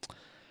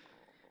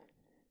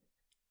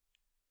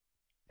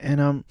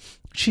 And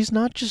she's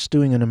not just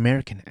doing an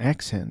American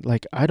accent.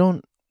 Like, I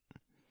don't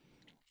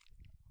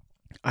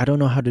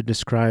know how to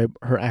describe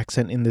her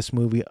accent in this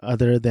movie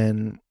other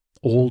than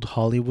old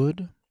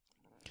Hollywood.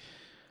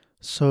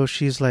 So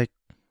she's like,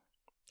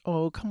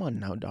 "Oh, come on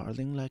now,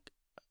 darling. Like,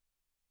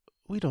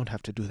 we don't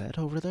have to do that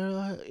over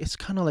there." It's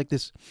kind of like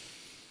this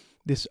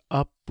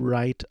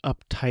upright,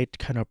 uptight,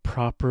 kind of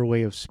proper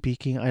way of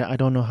speaking. I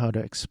don't know how to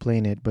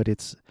explain it, but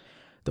it's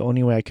the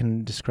only way I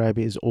can describe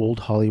it is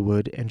old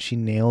Hollywood, and she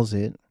nails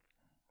it.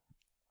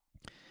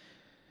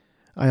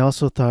 I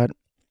also thought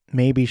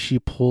maybe she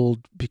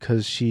pulled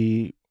because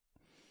she's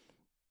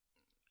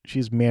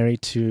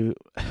married to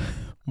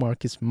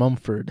Marcus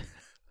Mumford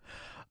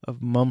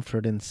of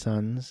Mumford and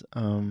Sons.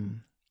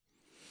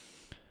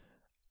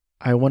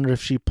 I wonder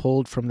if she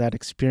pulled from that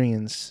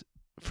experience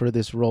for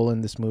this role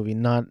in this movie.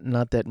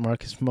 Not that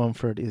Marcus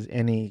Mumford is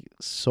any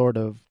sort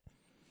of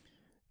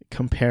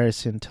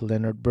comparison to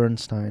Leonard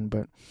Bernstein,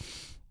 but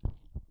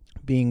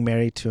being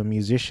married to a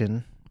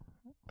musician,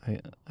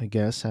 I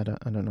guess, I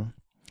don't know.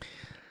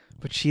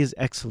 But she is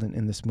excellent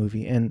in this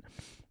movie, and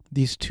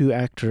these two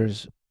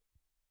actors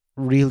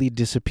really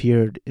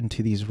disappeared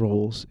into these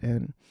roles.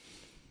 And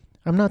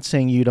I'm not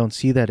saying you don't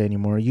see that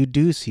anymore. You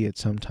do see it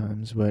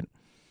sometimes, but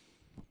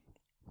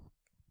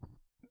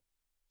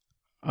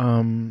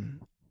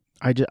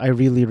I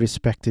really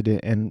respected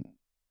it and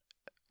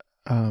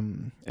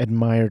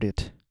admired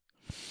it.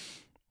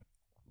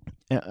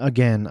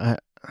 Again,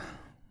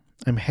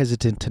 I'm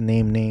hesitant to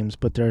name names,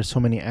 but there are so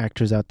many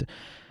actors out there.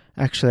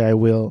 Actually, I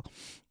will.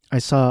 I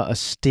saw a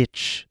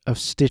Stitch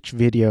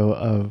video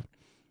of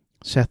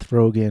Seth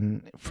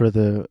Rogen for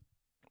the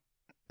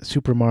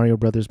Super Mario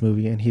Brothers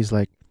movie, and he's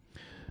like,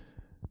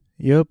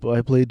 "Yep,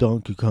 I play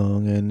Donkey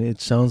Kong, and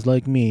it sounds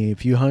like me.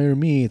 If you hire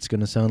me, it's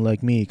gonna sound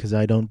like me because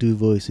I don't do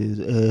voices."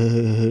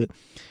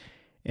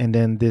 And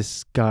then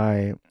this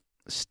guy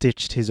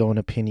stitched his own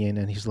opinion,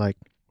 and he's like,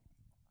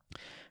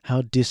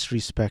 how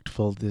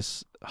disrespectful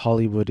this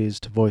Hollywood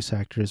is to voice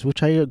actors,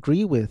 which I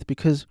agree with,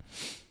 because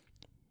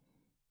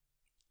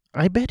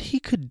I bet he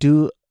could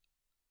do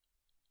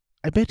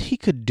a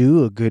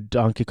good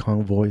Donkey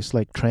Kong voice,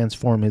 like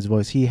transform his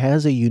voice. He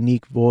has a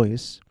unique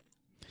voice.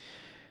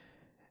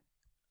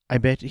 I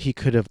bet he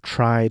could have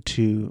tried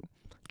to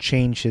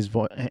change his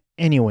voice.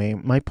 Anyway,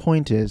 my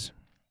point is,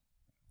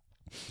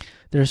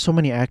 there are so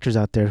many actors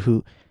out there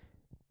who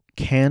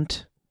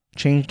can't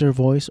change their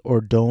voice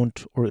or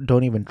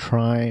don't even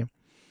try.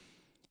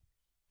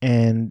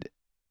 And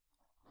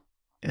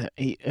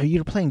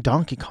you're playing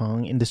Donkey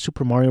Kong in the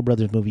Super Mario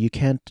Brothers movie. You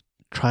can't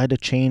try to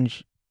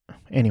change.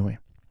 Anyway.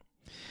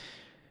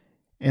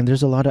 And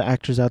there's a lot of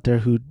actors out there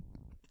who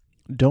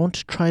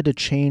don't try to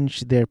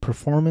change their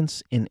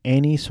performance in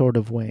any sort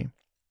of way.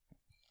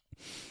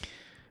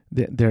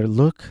 Their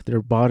look,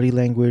 their body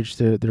language,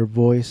 their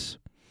voice.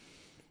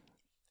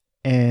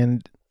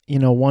 And,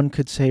 one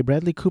could say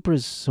Bradley Cooper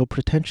is so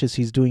pretentious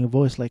he's doing a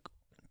voice. Like,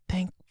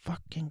 thank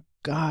fucking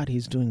God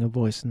he's doing a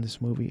voice in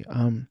this movie.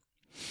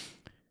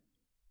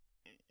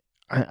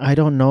 I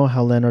don't know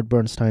how Leonard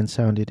Bernstein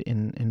sounded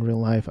in real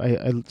life.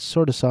 I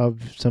sort of saw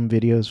some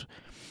videos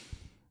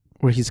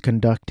where he's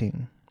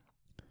conducting.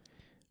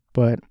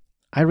 But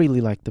I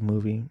really liked the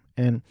movie.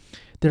 And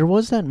there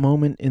was that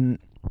moment in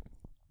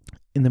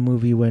the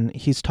movie when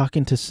he's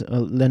talking to...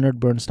 Leonard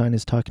Bernstein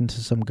is talking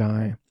to some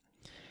guy.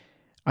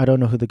 I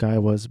don't know who the guy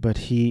was, but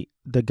the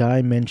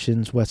guy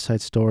mentions West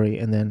Side Story,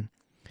 and then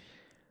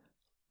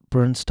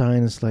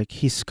Bernstein is like,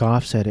 he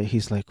scoffs at it.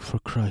 He's like, for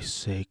Christ's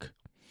sake.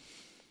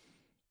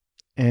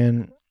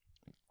 And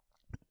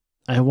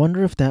I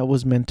wonder if that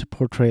was meant to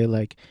portray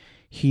like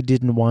he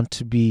didn't want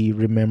to be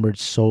remembered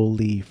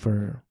solely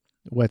for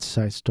West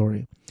Side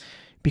Story.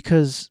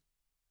 Because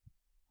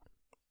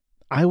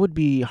I would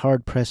be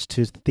hard-pressed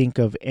to think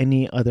of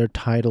any other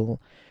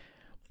title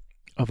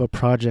of a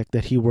project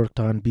that he worked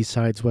on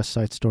besides West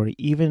Side Story,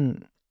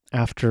 even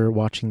after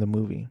watching the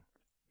movie.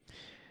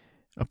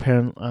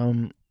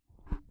 Apparently,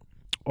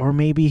 or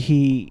maybe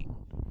he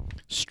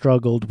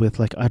struggled with,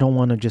 like, I don't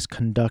want to just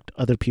conduct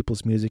other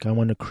people's music. I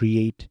want to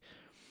create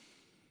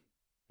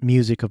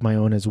music of my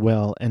own as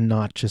well, and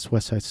not just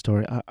West Side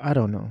Story. I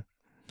don't know.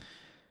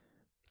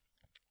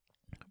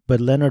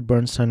 But Leonard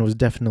Bernstein was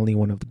definitely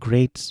one of the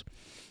greats.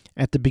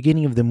 At the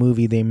beginning of the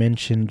movie, they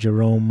mentioned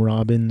Jerome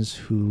Robbins,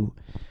 who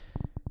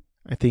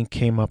I think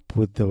came up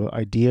with the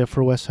idea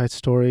for West Side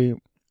Story.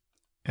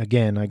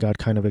 Again, I got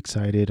kind of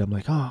excited. I'm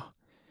like, oh.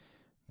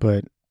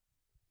 But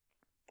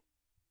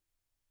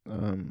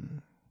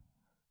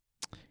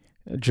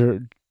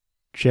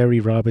Jerry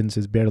Robbins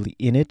is barely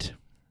in it.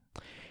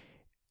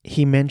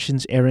 He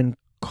mentions Aaron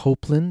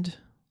Copland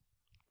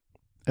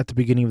at the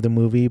beginning of the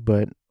movie,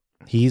 but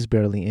he's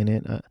barely in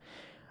it.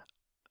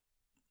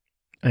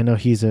 I know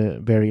he's a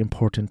very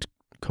important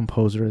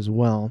composer as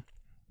well.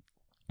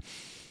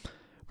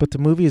 But the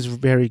movie is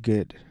very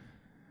good.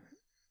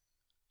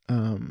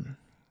 I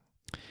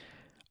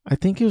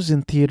think it was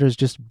in theaters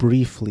just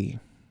briefly.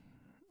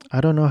 I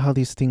don't know how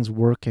these things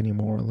work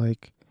anymore.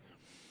 Like,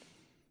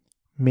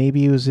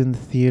 maybe it was in the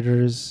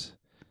theaters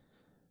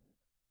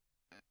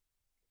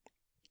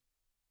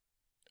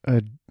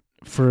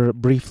for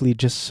briefly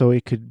just so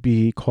it could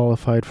be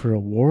qualified for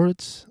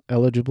awards,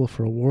 eligible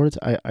for awards.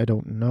 I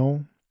don't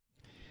know.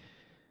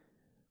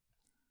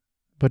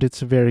 But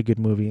it's a very good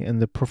movie,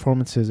 and the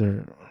performances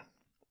are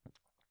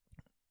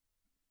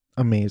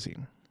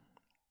amazing.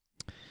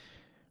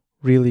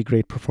 Really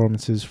great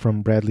performances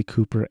from Bradley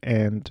Cooper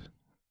and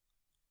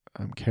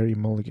Carey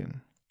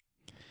Mulligan.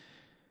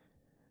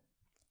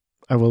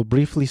 I will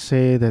briefly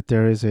say that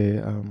there is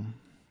a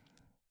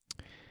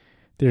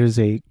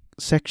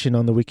section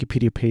on the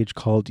Wikipedia page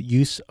called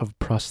Use of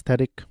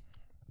Prosthetic.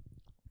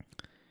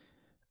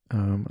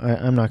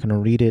 I'm not going to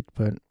read it,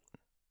 but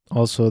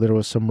also there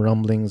was some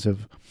rumblings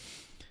of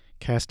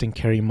casting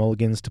Carey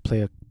Mulligan to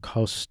play a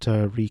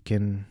Costa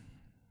Rican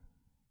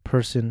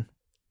person.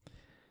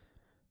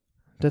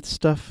 That's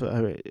stuff.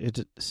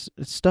 It's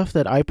stuff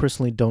that I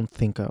personally don't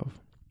think of,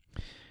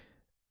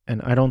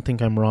 and I don't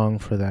think I'm wrong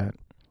for that.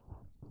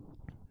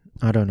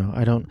 I don't know.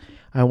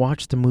 I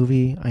watched the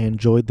movie. I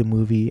enjoyed the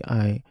movie.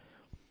 I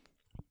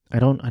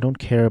don't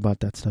care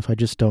about that stuff. I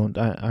just don't.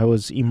 I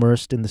was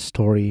immersed in the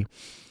story.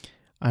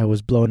 I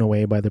was blown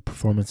away by the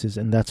performances,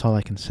 and that's all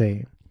I can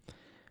say.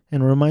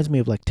 And it reminds me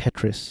of like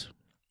Tetris.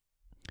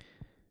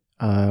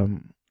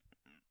 Taron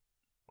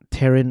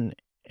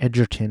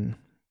Egerton,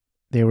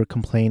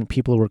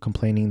 people were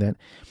complaining that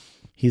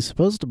he's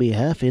supposed to be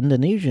half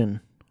Indonesian.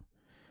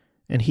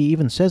 And he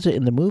even says it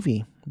in the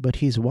movie, but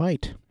he's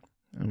white.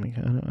 I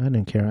mean, I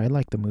didn't care. I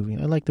like the movie.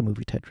 I like the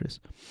movie Tetris.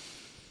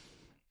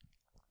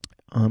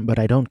 But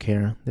I don't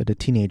care that a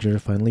teenager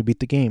finally beat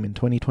the game in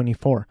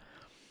 2024.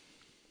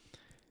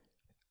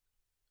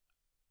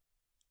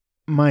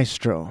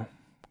 Maestro.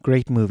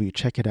 Great movie.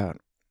 Check it out.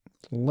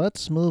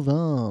 Let's move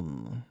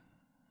on.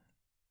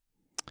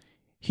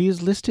 He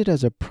is listed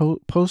as a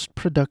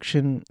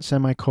post-production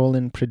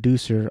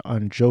producer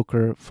on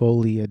Joker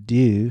Folie à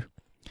Deux.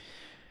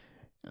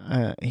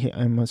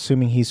 I'm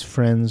assuming he's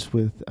friends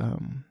with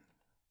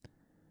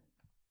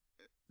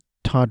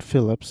Todd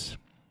Phillips.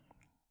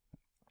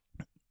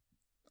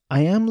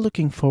 I am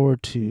looking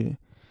forward to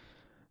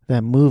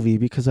that movie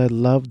because I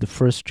loved the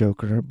first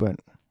Joker, but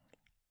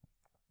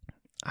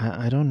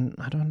I don't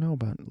know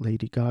about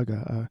Lady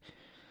Gaga.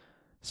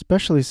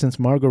 especially since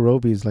Margot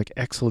Robbie is like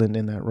excellent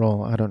in that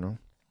role. I don't know.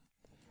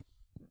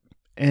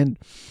 And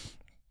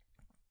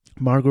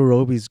Margot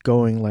Robbie's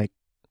going like,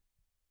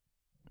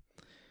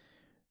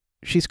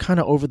 she's kind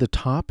of over the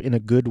top in a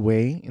good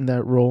way in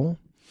that role.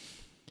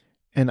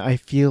 And I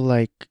feel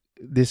like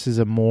this is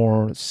a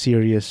more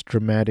serious,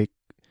 dramatic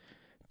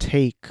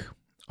take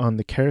on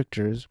the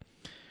characters.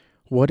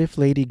 What if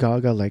Lady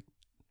Gaga, like,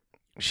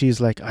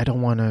 she's like, I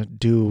don't want to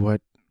do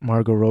what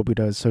Margot Robbie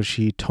does, so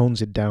she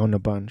tones it down a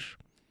bunch.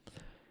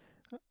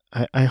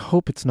 I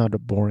hope it's not a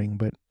boring,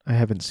 but I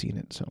haven't seen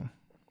it, so.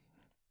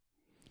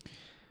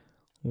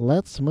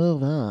 Let's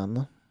move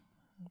on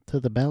to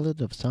the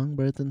Ballad of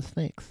Songbirds and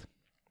Snakes.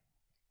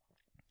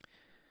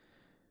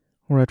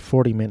 We're at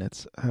 40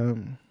 minutes.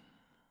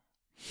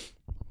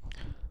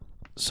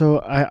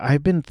 So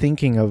I've been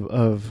thinking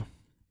of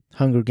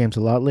Hunger Games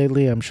a lot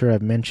lately. I'm sure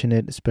I've mentioned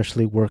it,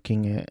 especially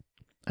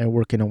I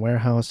work in a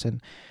warehouse,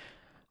 and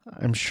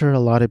I'm sure a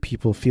lot of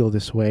people feel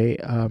this way.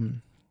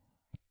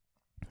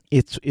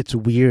 It's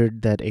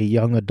weird that a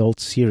young adult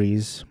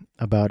series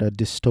about a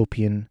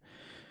dystopian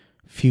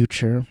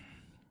future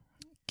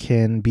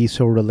can be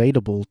so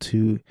relatable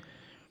to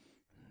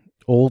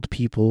old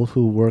people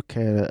who work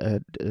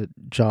at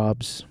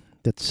jobs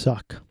that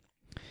suck.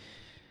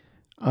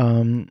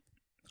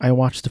 I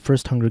watched the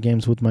first Hunger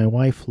Games with my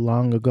wife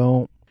long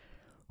ago.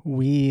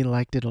 We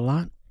liked it a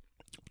lot.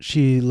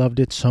 She loved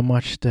it so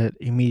much that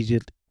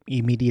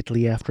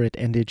immediately after it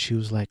ended, she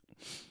was like,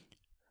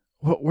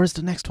 where's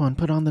the next one?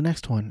 Put on the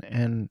next one.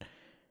 And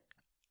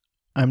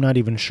I'm not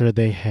even sure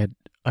they had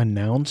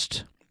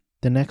announced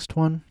the next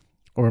one,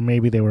 or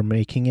maybe they were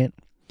making it.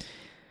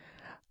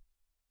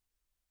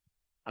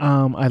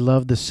 I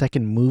love the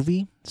second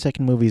movie.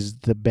 Second movie is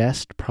the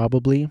best,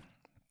 probably.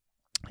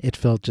 It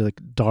felt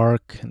like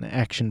dark and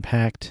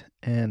action-packed,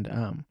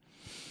 and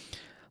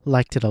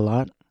liked it a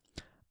lot.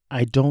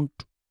 I don't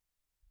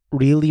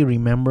really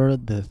remember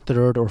the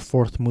third or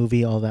fourth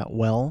movie all that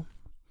well.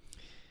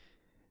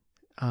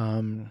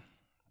 I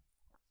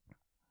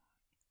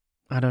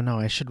don't know.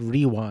 I should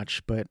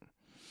rewatch, but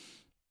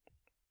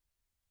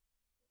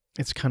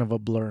it's kind of a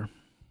blur.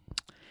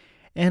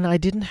 And I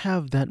didn't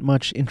have that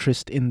much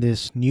interest in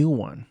this new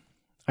one.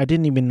 I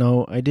didn't even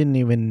know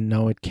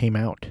it came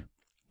out.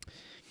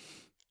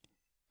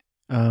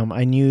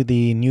 I knew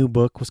the new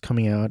book was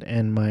coming out,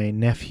 and my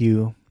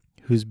nephew,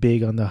 who's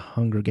big on the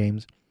Hunger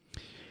Games,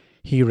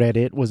 he read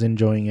it, was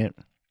enjoying it.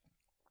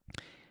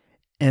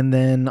 And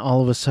then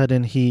all of a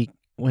sudden,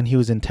 when he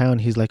was in town,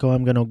 he's like, oh,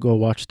 I'm going to go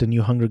watch the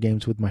new Hunger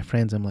Games with my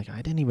friends. I'm like,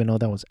 I didn't even know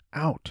that was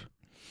out.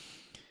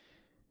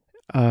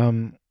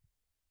 And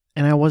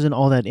I wasn't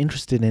all that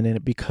interested in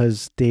it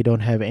because they don't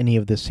have any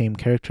of the same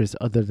characters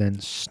other than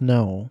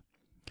Snow.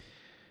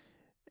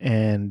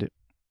 And,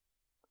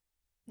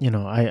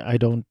 I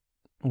don't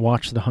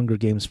watch the Hunger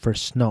Games for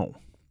Snow.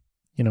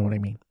 You know what I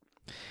mean?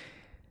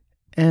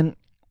 And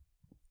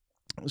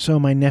so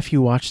my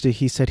nephew watched it.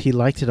 He said he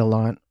liked it a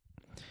lot.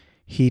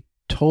 He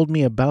told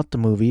me about the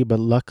movie, but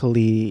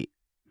luckily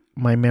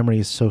my memory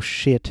is so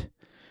shit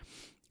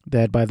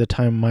that by the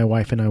time my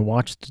wife and I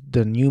watched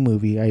the new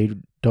movie, I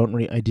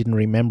didn't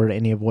remember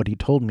any of what he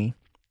told me.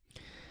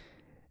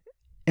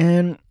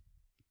 And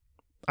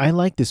I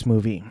like this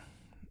movie.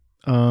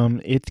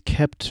 It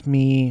kept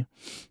me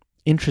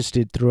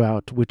interested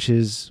throughout, which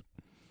is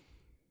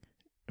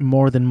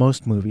more than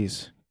most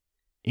movies.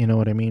 You know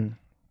what I mean?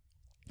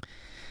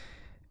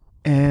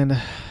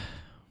 And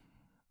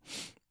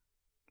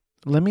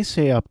let me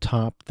say up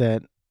top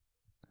that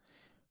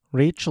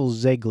Rachel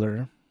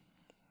Zegler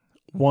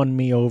won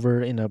me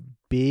over in a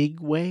big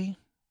way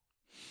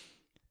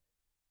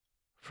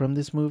from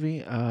this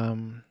movie.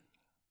 What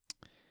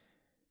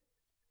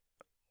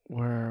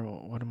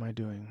am I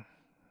doing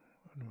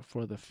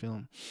for the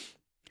film?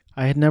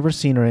 I had never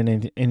seen her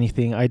in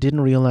anything. I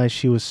didn't realize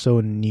she was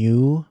so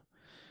new.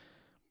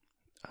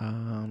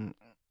 Where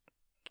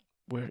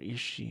is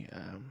she?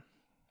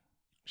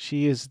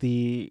 She is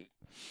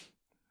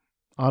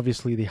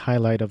obviously the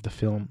highlight of the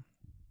film.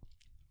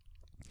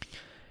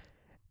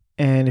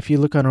 And if you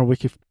look on her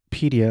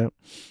Wikipedia,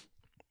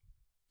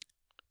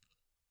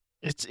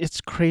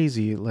 it's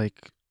crazy,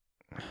 like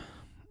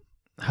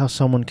how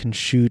someone can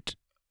shoot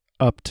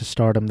up to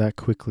stardom that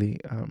quickly.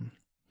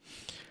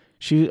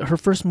 Her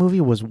first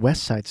movie was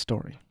West Side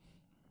Story,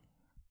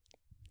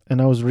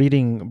 and I was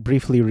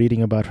briefly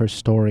reading about her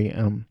story,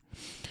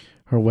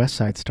 her West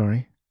Side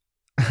Story.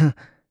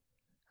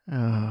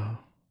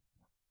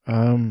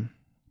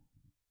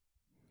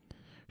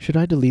 Should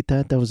I delete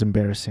that? That was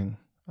embarrassing.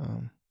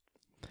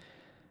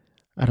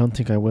 I don't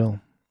think I will.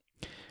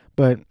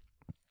 But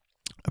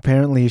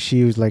apparently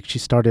she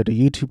started a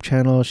YouTube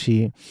channel.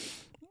 She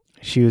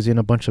was in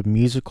a bunch of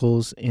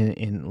musicals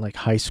in like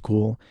high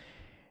school,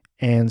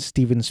 and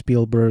Steven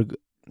Spielberg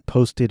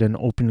posted an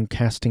open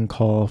casting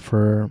call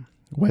for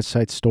West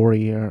Side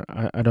Story, or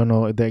I don't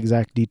know the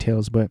exact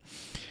details, but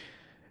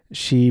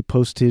she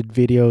posted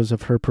videos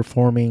of her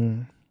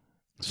performing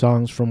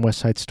songs from West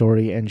Side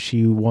Story, and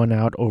she won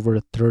out over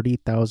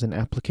 30,000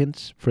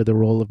 applicants for the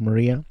role of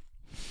Maria.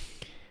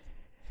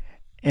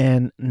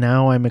 And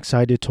now I'm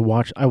excited to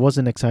watch. I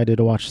wasn't excited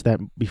to watch that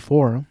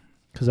before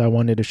because I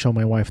wanted to show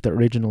my wife the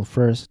original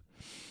first.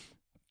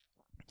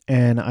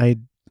 And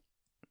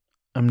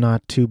I'm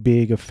not too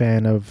big a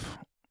fan of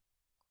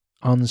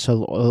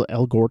Ansel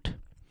Elgort.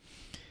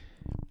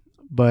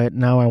 But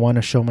now I want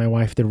to show my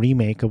wife the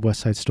remake of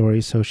West Side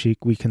Story so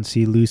we can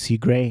see Lucy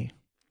Gray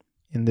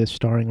in this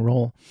starring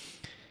role.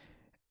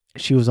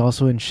 She was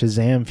also in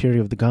Shazam! Fury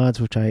of the Gods,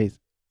 which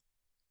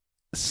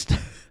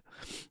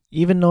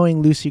even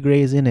knowing Lucy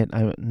Gray is in it, I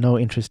have no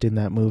interest in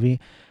that movie.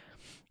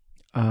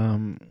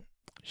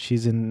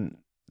 She's in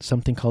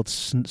something called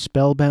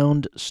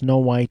Spellbound, Snow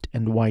White,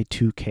 and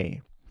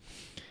Y2K.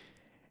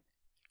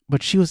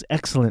 But she was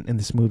excellent in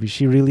this movie.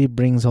 She really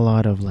brings a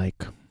lot of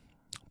like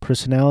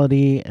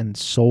personality and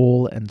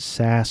soul and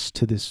sass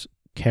to this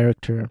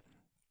character.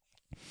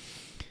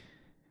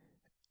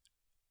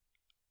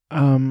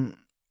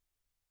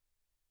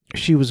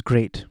 She was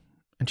great,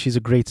 and she's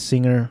a great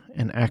singer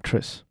and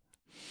actress.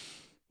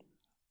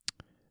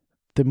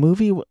 The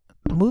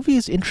movie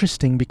is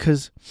interesting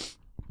because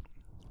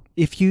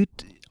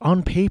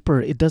on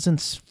paper it doesn't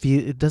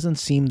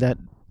seem that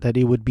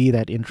it would be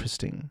that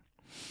interesting,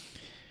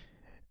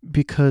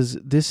 because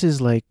this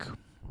is like,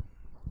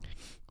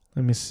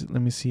 let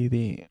me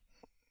see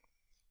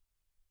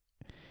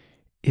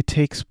it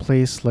takes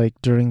place like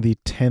during the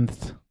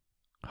 10th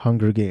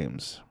Hunger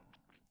Games.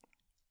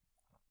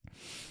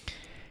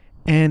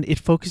 And it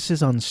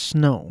focuses on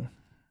Snow.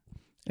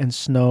 And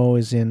Snow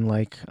is in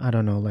like, I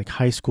don't know, like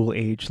high school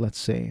age, let's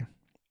say.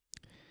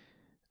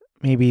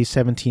 Maybe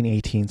 17,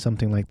 18,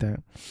 something like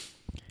that.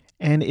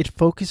 And it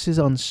focuses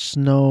on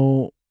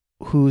Snow,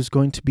 who's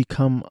going to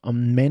become a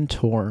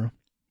mentor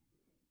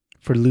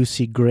for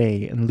Lucy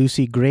Gray. And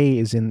Lucy Gray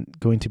is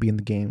going to be in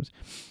the games.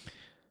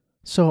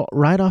 So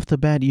right off the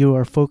bat, you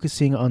are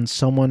focusing on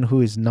someone who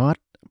is not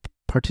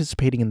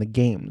participating in the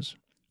games.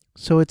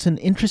 So it's an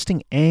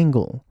interesting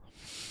angle.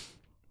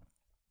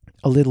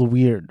 A little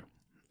weird.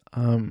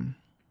 And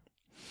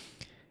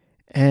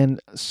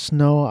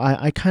Snow,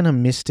 I kind of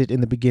missed it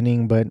in the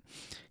beginning, but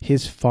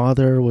his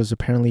father was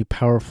apparently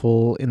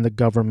powerful in the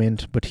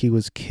government, but he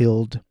was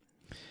killed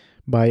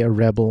by a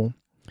rebel.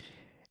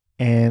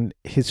 And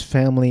his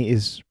family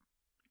is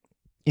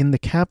in the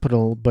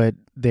capital, but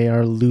they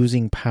are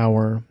losing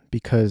power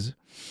because,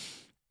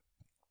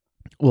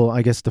 well,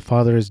 I guess the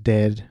father is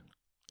dead.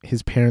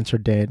 His parents are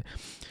dead.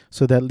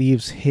 So that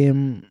leaves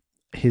him,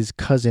 his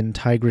cousin,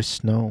 Tigress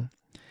Snow,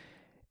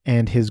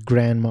 and his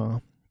grandma,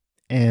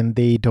 and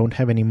they don't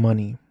have any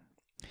money.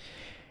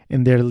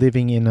 And they're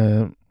living in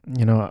a,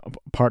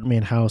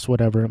 apartment house,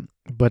 whatever,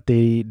 but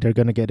they're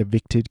going to get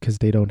evicted because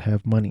they don't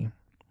have money.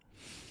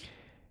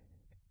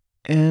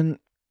 And,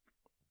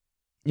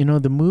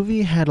 the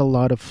movie had a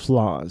lot of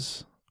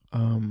flaws.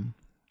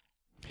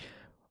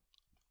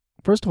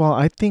 First of all,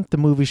 I think the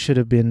movie should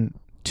have been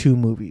 2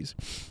 movies.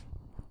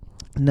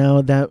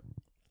 Now that,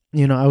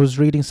 I was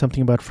reading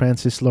something about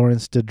Francis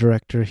Lawrence, the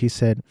director. He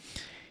said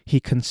he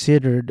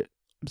considered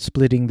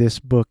splitting this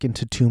book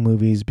into 2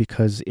 movies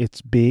because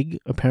it's big,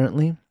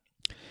 apparently.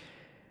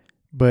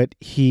 But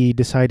he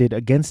decided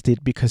against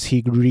it because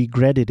he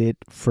regretted it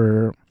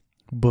for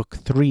book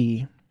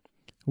 3,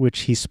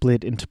 which he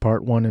split into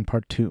part 1 and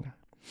part 2.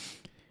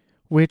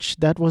 Which,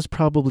 that was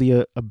probably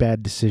a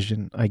bad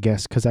decision, I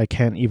guess, because I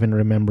can't even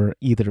remember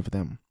either of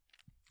them.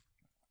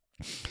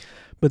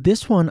 But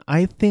this one,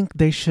 I think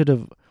they should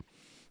have,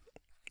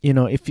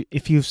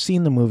 if you've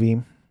seen the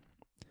movie,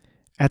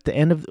 at the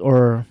end of,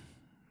 or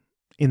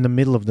in the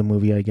middle of the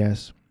movie, I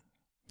guess,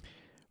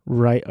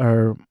 right,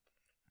 or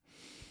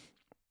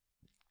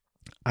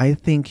I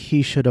think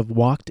he should have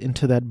walked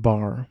into that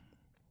bar,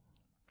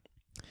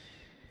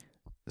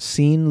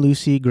 seen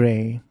Lucy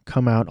Gray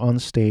come out on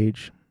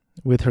stage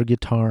with her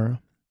guitar.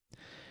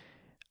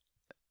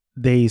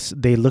 They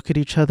look at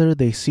each other,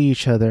 they see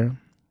each other,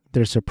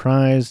 they're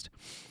surprised,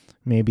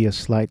 maybe a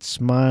slight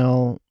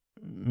smile,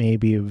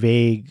 maybe a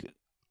vague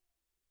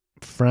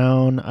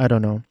frown, I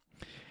don't know.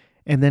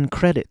 And then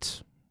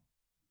credits.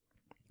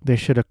 They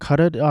should have cut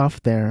it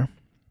off there.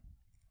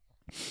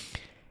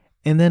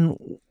 And then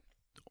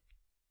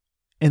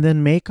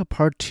make a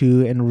part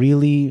 2 and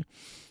really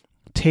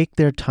take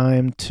their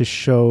time to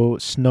show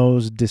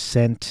Snow's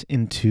descent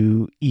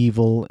into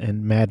evil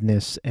and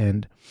madness.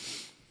 And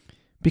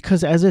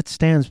because as it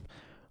stands,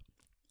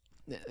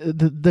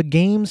 the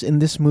games in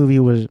this movie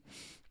was,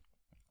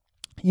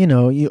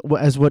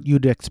 as what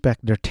you'd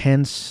expect. They're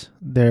tense,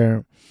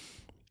 they're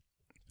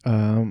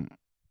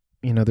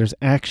there's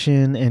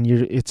action, and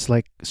it's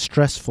like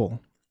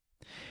stressful.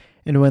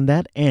 And when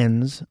that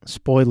ends,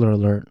 spoiler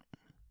alert,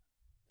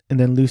 and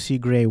then Lucy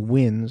Gray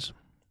wins,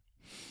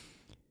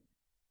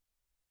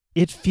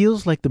 it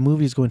feels like the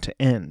movie is going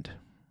to end.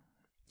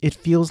 It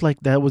feels like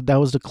that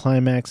was the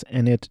climax,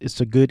 and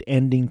it's a good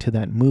ending to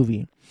that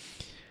movie.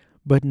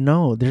 But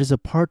no, there's a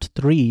part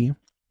 3,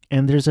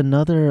 and there's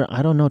another,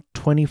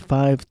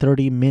 25,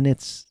 30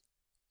 minutes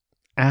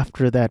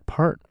after that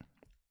part.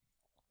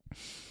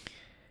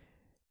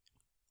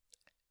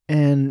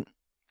 And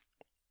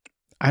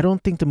I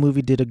don't think the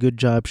movie did a good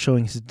job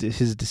showing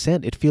his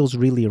descent. It feels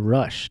really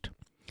rushed.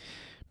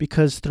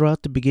 Because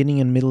throughout the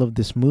beginning and middle of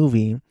this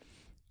movie,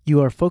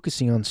 you are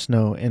focusing on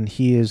Snow, and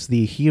he is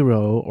the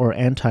hero or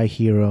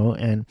anti-hero,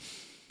 and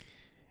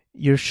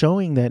you're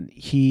showing that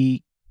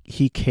he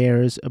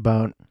cares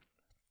about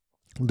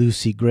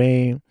Lucy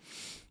Gray,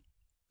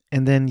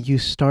 and then you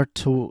start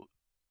to,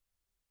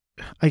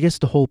 I guess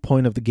the whole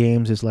point of the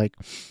games is like,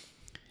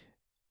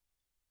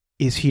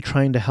 is he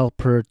trying to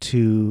help her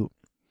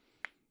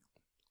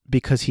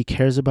because he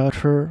cares about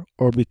her,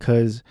 or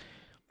because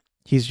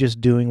he's just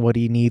doing what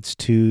he needs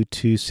to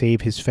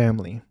save his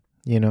family,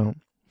 you know?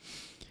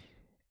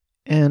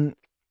 And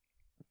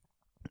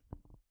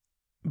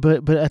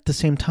but at the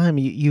same time,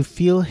 you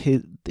feel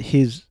he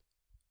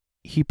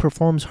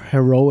performs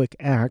heroic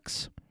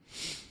acts.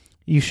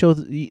 They show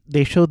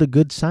the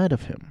good side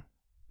of him.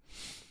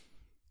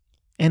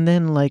 And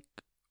then, like,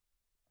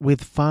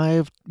 with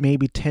 5,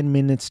 maybe 10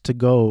 minutes to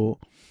go,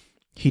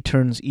 he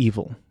turns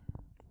evil.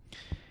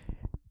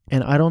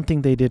 And I don't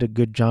think they did a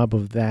good job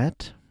of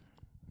that.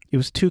 It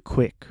was too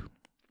quick.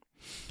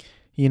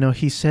 You know,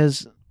 he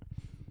says,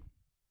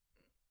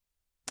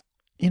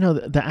 you know,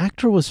 the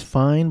actor was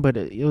fine, but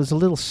it was a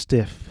little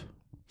stiff.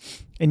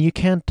 And you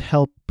can't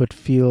help but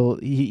pale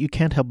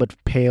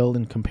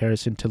in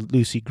comparison to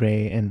Lucy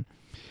Gray. And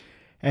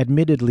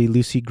admittedly,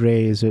 Lucy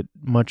Gray is a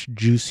much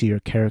juicier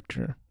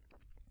character.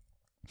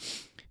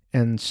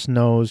 And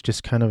Snow's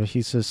just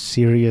he's a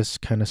serious,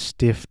 kind of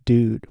stiff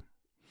dude.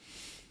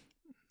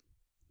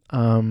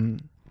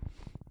 And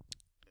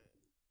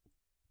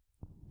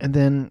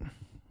then,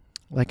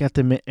 like, at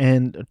the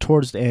end,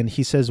 towards the end,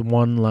 he says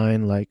one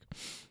line, like,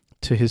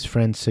 to his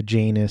friend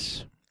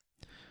Sejanus,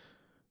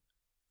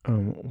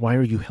 why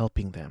are you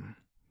helping them?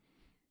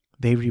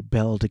 They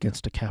rebelled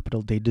against the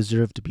capital. They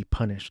deserve to be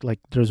punished. Like,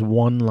 there's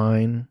one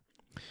line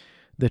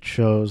that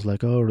shows,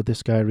 like, oh,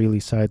 this guy really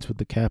sides with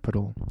the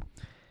capital.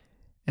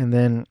 And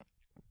then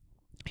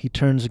he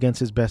turns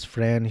against his best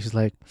friend. He's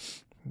like,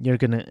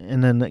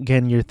 and then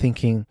again, you're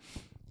thinking,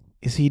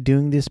 is he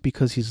doing this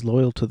because he's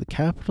loyal to the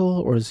capital,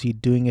 or is he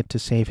doing it to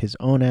save his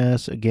own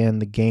ass? Again,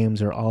 the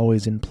games are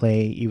always in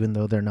play, even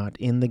though they're not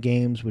in the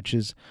games, which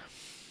is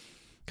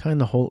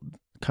kind of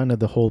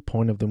the whole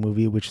point of the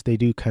movie, which they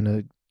do kind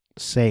of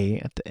say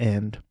at the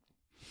end.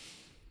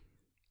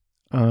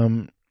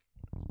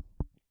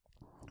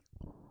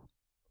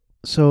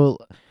 So,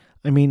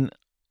 I mean,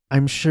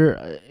 I'm sure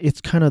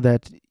it's kind of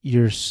that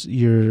you're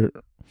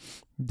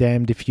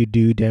damned if you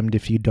do, damned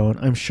if you don't.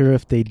 I'm sure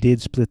if they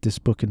did split this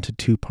book into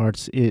 2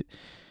 parts,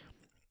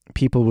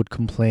 people would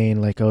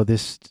complain, like, oh,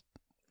 this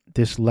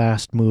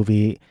last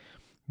movie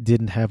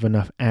didn't have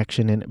enough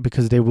action in it,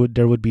 because there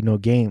would be no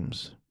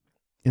games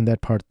in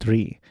that part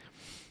 3.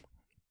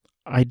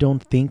 I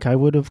don't think I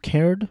would have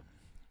cared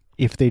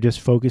if they just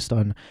focused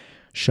on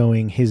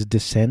showing his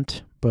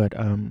descent, but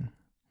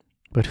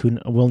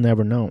we'll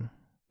never know.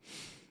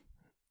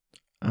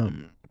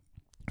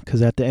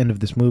 Because at the end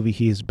of this movie,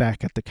 he is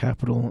back at the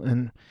Capitol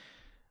and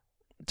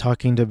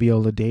talking to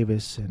Viola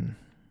Davis, and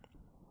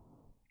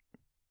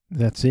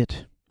that's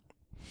it.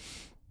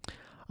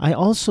 I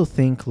also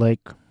think, like,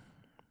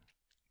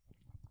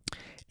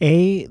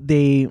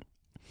 there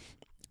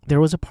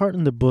was a part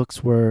in the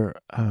books where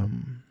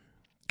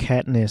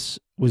Katniss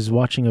was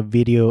watching a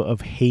video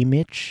of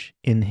Haymitch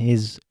in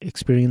his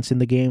experience in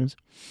the games,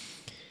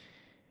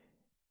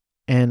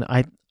 and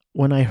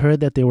when I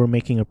heard that they were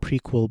making a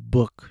prequel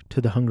book to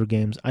the Hunger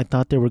Games, I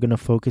thought they were going to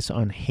focus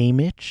on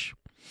Haymitch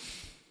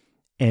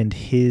and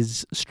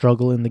his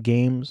struggle in the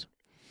games,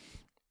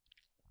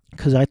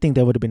 because I think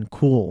that would have been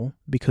cool,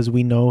 because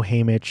we know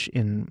Haymitch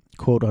in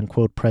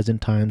quote-unquote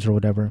present times or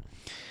whatever.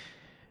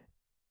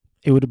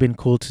 It would have been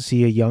cool to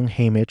see a young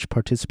Haymitch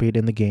participate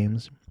in the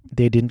games.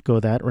 They didn't go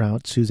that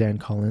route, Suzanne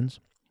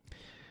Collins.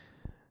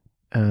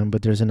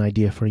 But there's an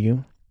idea for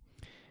you.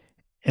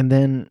 And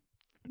then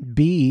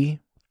B,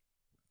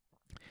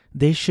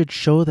 they should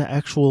show the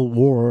actual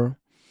war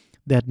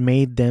that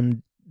made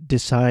them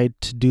decide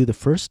to do the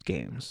first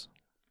games.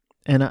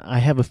 And I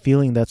have a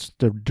feeling that's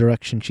the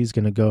direction she's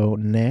going to go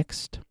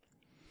next.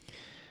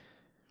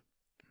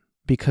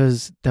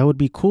 Because that would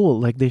be cool.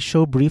 Like, they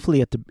show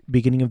briefly at the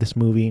beginning of this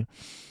movie,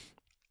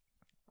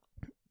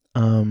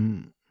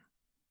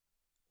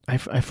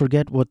 I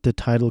forget what the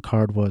title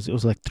card was. It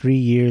was like 3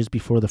 years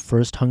before the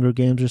first Hunger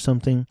Games or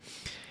something.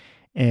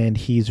 And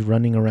he's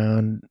running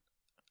around,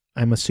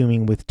 I'm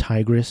assuming, with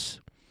Tigress.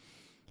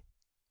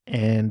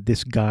 And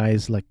this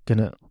guy's like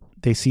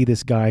they see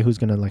this guy who's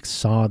gonna like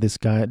saw this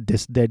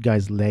dead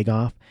guy's leg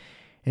off.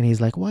 And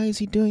he's like, why is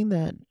he doing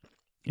that?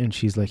 And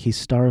she's like, he's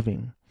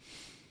starving.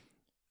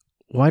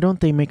 Why don't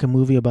they make a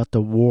movie about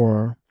the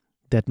war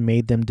that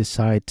made them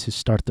decide to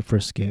start the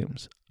first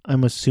games?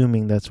 I'm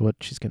assuming that's what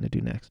she's going to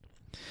do next.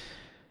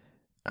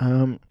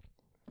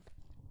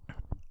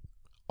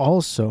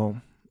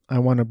 Also, I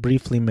want to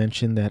briefly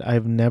mention that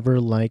I've never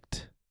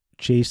liked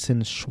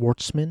Jason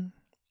Schwartzman.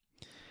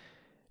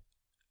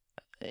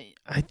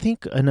 I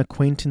think an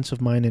acquaintance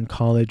of mine in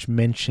college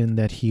mentioned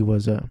that he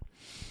was a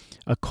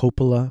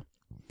Coppola.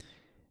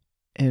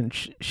 And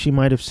she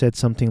might have said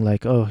something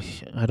like, "Oh,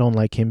 I don't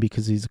like him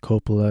because he's a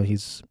Coppola.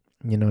 He's,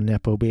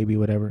 nepo baby,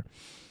 whatever."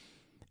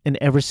 And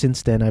ever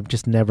since then, I've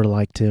just never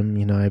liked him.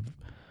 I've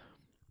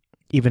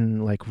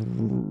even like,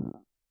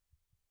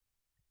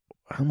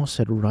 I almost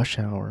said Rush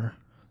Hour.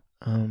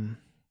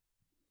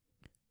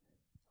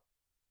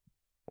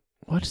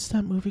 What is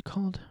that movie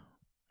called?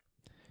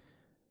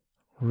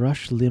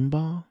 Rush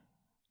Limbaugh?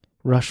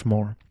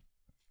 Rushmore.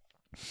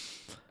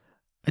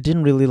 I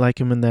didn't really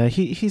like him in that.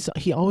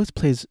 He always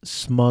plays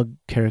smug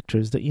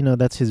characters.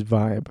 That's his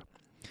vibe.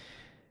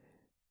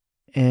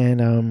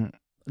 And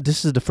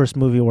this is the first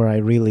movie where I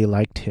really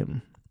liked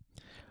him.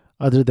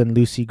 Other than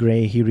Lucy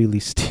Gray, he really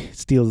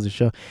steals the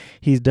show.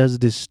 He does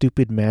this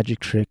stupid magic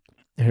trick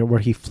where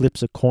he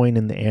flips a coin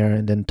in the air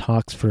and then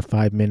talks for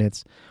 5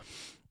 minutes.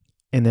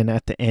 And then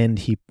at the end,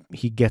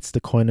 he gets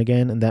the coin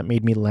again, and that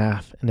made me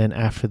laugh. And then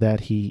after that,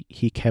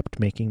 he kept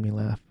making me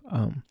laugh.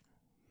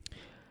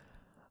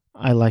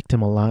 I liked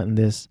him a lot in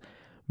this.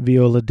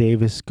 Viola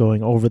Davis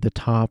going over the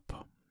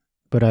top,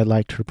 but I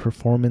liked her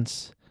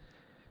performance.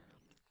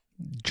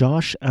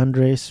 Josh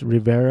Andres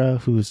Rivera,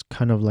 who's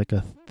kind of like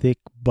a thick,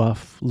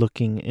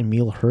 buff-looking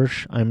Emile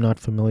Hirsch. I'm not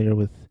familiar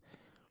with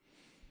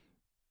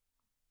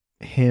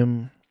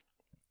him.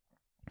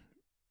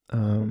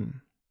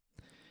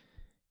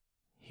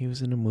 He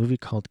was in a movie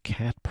called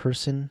Cat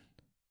Person.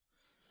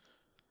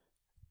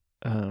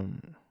 I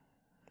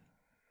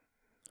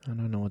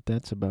don't know what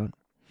that's about.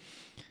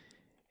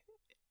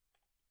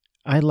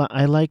 I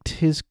liked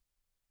his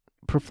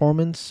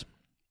performance.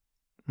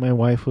 My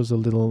wife was a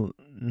little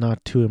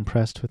not too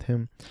impressed with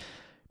him.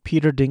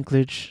 Peter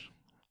Dinklage,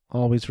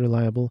 always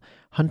reliable.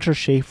 Hunter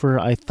Schafer,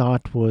 I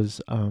thought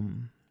was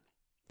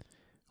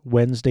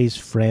Wednesday's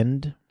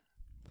friend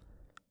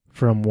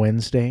from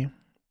Wednesday.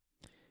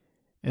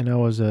 And I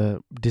was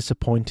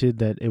disappointed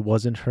that it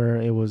wasn't her.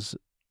 It was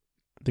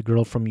the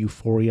girl from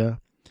Euphoria.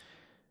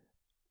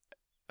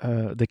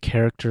 The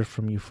character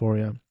from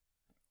Euphoria.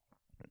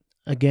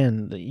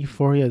 Again, the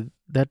Euphoria,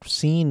 that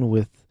scene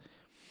with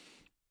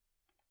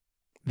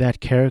that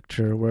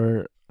character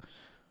where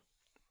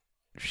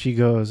she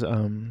goes,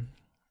 I'm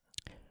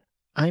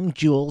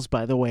Jules,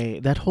 by the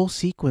way. That whole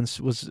sequence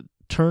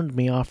turned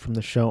me off from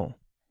the show,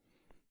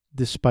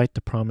 despite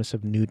the promise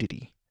of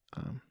nudity.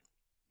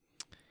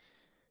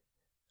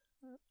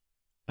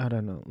 I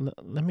don't know.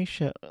 Let me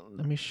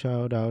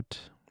shout out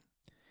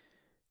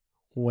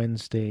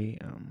Wednesday.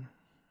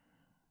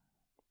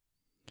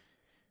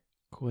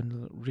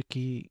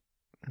 Ricky,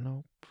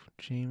 nope.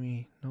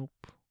 Jamie,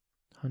 nope.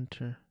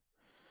 Hunter,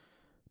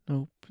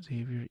 nope.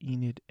 Xavier,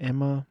 Enid,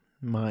 Emma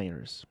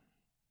Myers,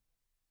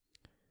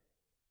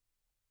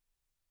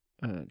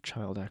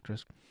 child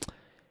actress.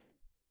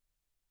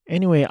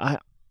 Anyway,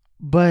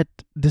 but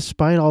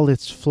despite all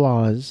its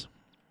flaws,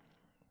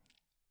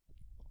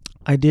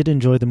 I did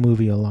enjoy the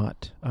movie a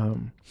lot.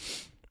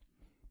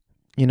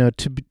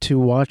 To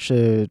watch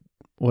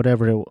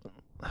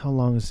how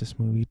long is this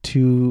movie?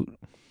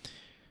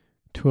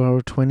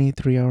 2-hour,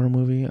 23-hour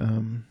movie,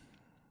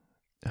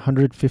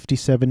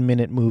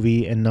 157-minute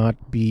movie, and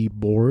not be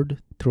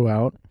bored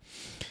throughout.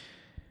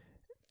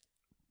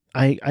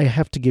 I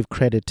have to give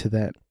credit to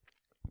that.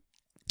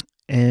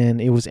 And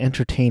it was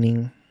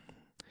entertaining.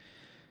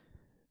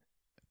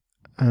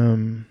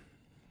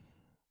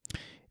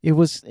 It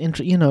was it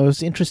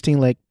was interesting,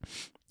 like,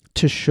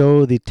 to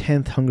show the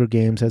 10th Hunger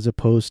Games as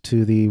opposed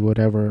to the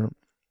 74th,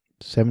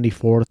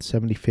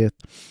 75th,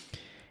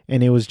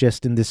 and it was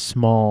just in this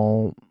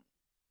small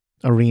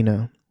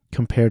arena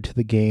compared to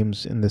the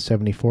games in the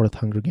 74th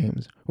Hunger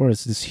Games, where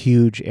it's this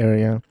huge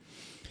area.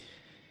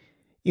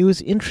 It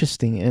was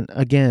interesting, and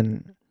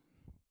again,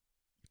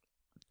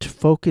 to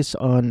focus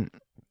on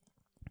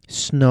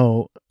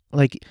snow.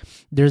 Like,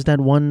 there's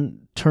that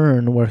one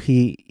turn where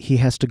he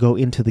has to go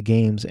into the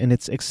games, and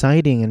it's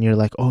exciting, and you're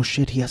like, oh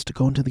shit, he has to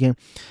go into the game.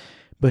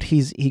 But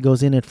he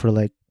goes in it for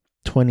like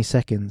 20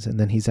 seconds, and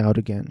then he's out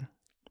again.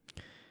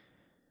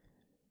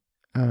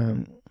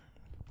 And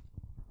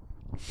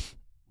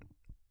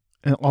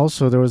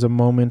also, there was a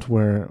moment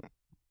where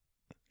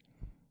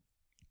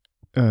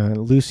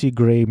Lucy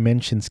Gray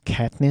mentions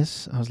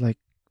Katniss. I was like,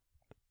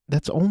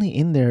 that's only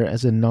in there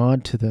as a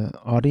nod to the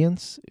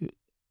audience.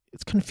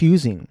 It's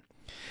confusing.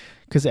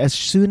 Because as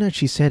soon as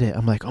she said it,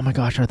 I'm like, oh my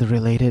gosh, are they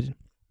related?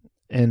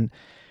 And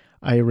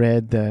I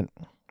read that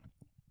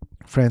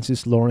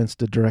Francis Lawrence,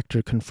 the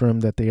director,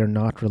 confirmed that they are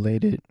not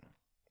related.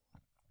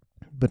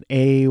 But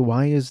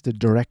why is the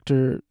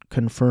director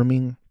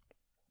confirming?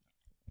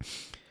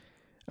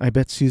 I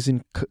bet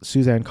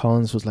Suzanne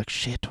Collins was like,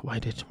 shit, why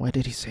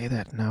did he say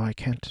that? Now I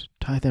can't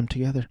tie them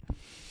together.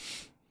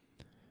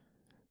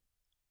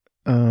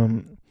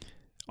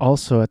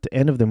 Also, at the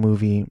end of the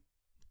movie,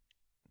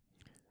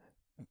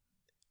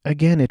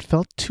 again, it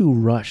felt too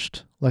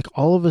rushed. Like,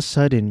 all of a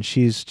sudden,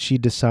 she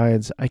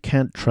decides, I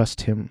can't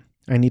trust him.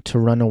 I need to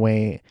run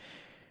away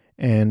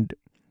and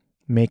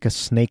make a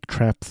snake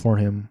trap for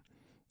him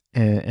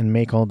and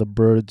make all the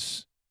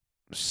birds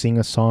sing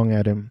a song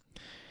at him.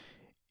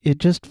 It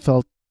just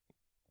felt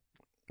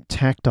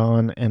tacked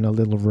on and a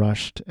little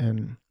rushed.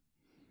 And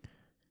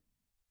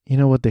You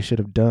know what they should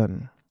have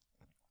done?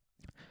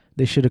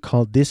 They should have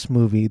called this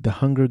movie The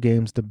Hunger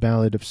Games, The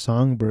Ballad of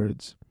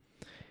Songbirds.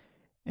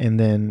 And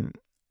then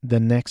the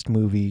next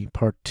movie,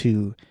 part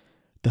 2,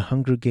 The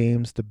Hunger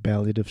Games, The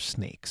Ballad of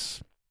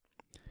Snakes.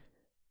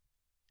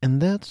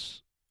 And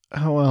that's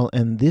how I'll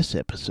end this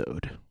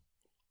episode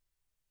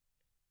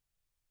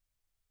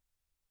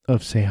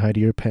of Say Hi to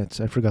Your Pets.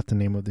 I forgot the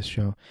name of this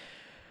show.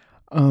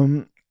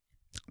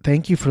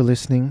 Thank you for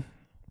listening.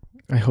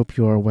 I hope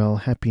you are well.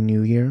 Happy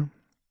New Year.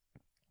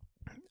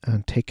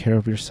 And take care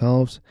of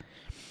yourselves.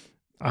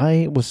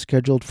 I was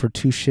scheduled for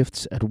 2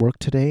 shifts at work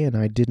today, and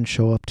I didn't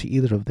show up to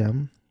either of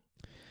them.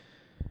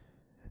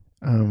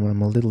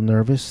 I'm a little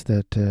nervous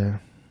that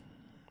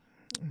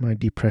my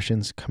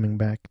depression's coming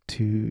back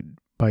to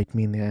bite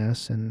me in the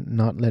ass and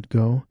not let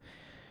go.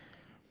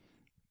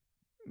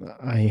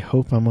 I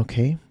hope I'm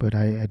okay, but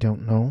I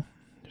don't know.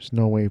 There's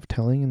no way of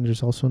telling, and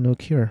there's also no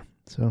cure.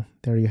 So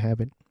there you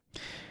have it.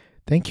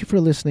 Thank you for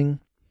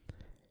listening,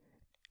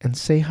 and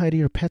say hi to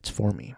your pets for me.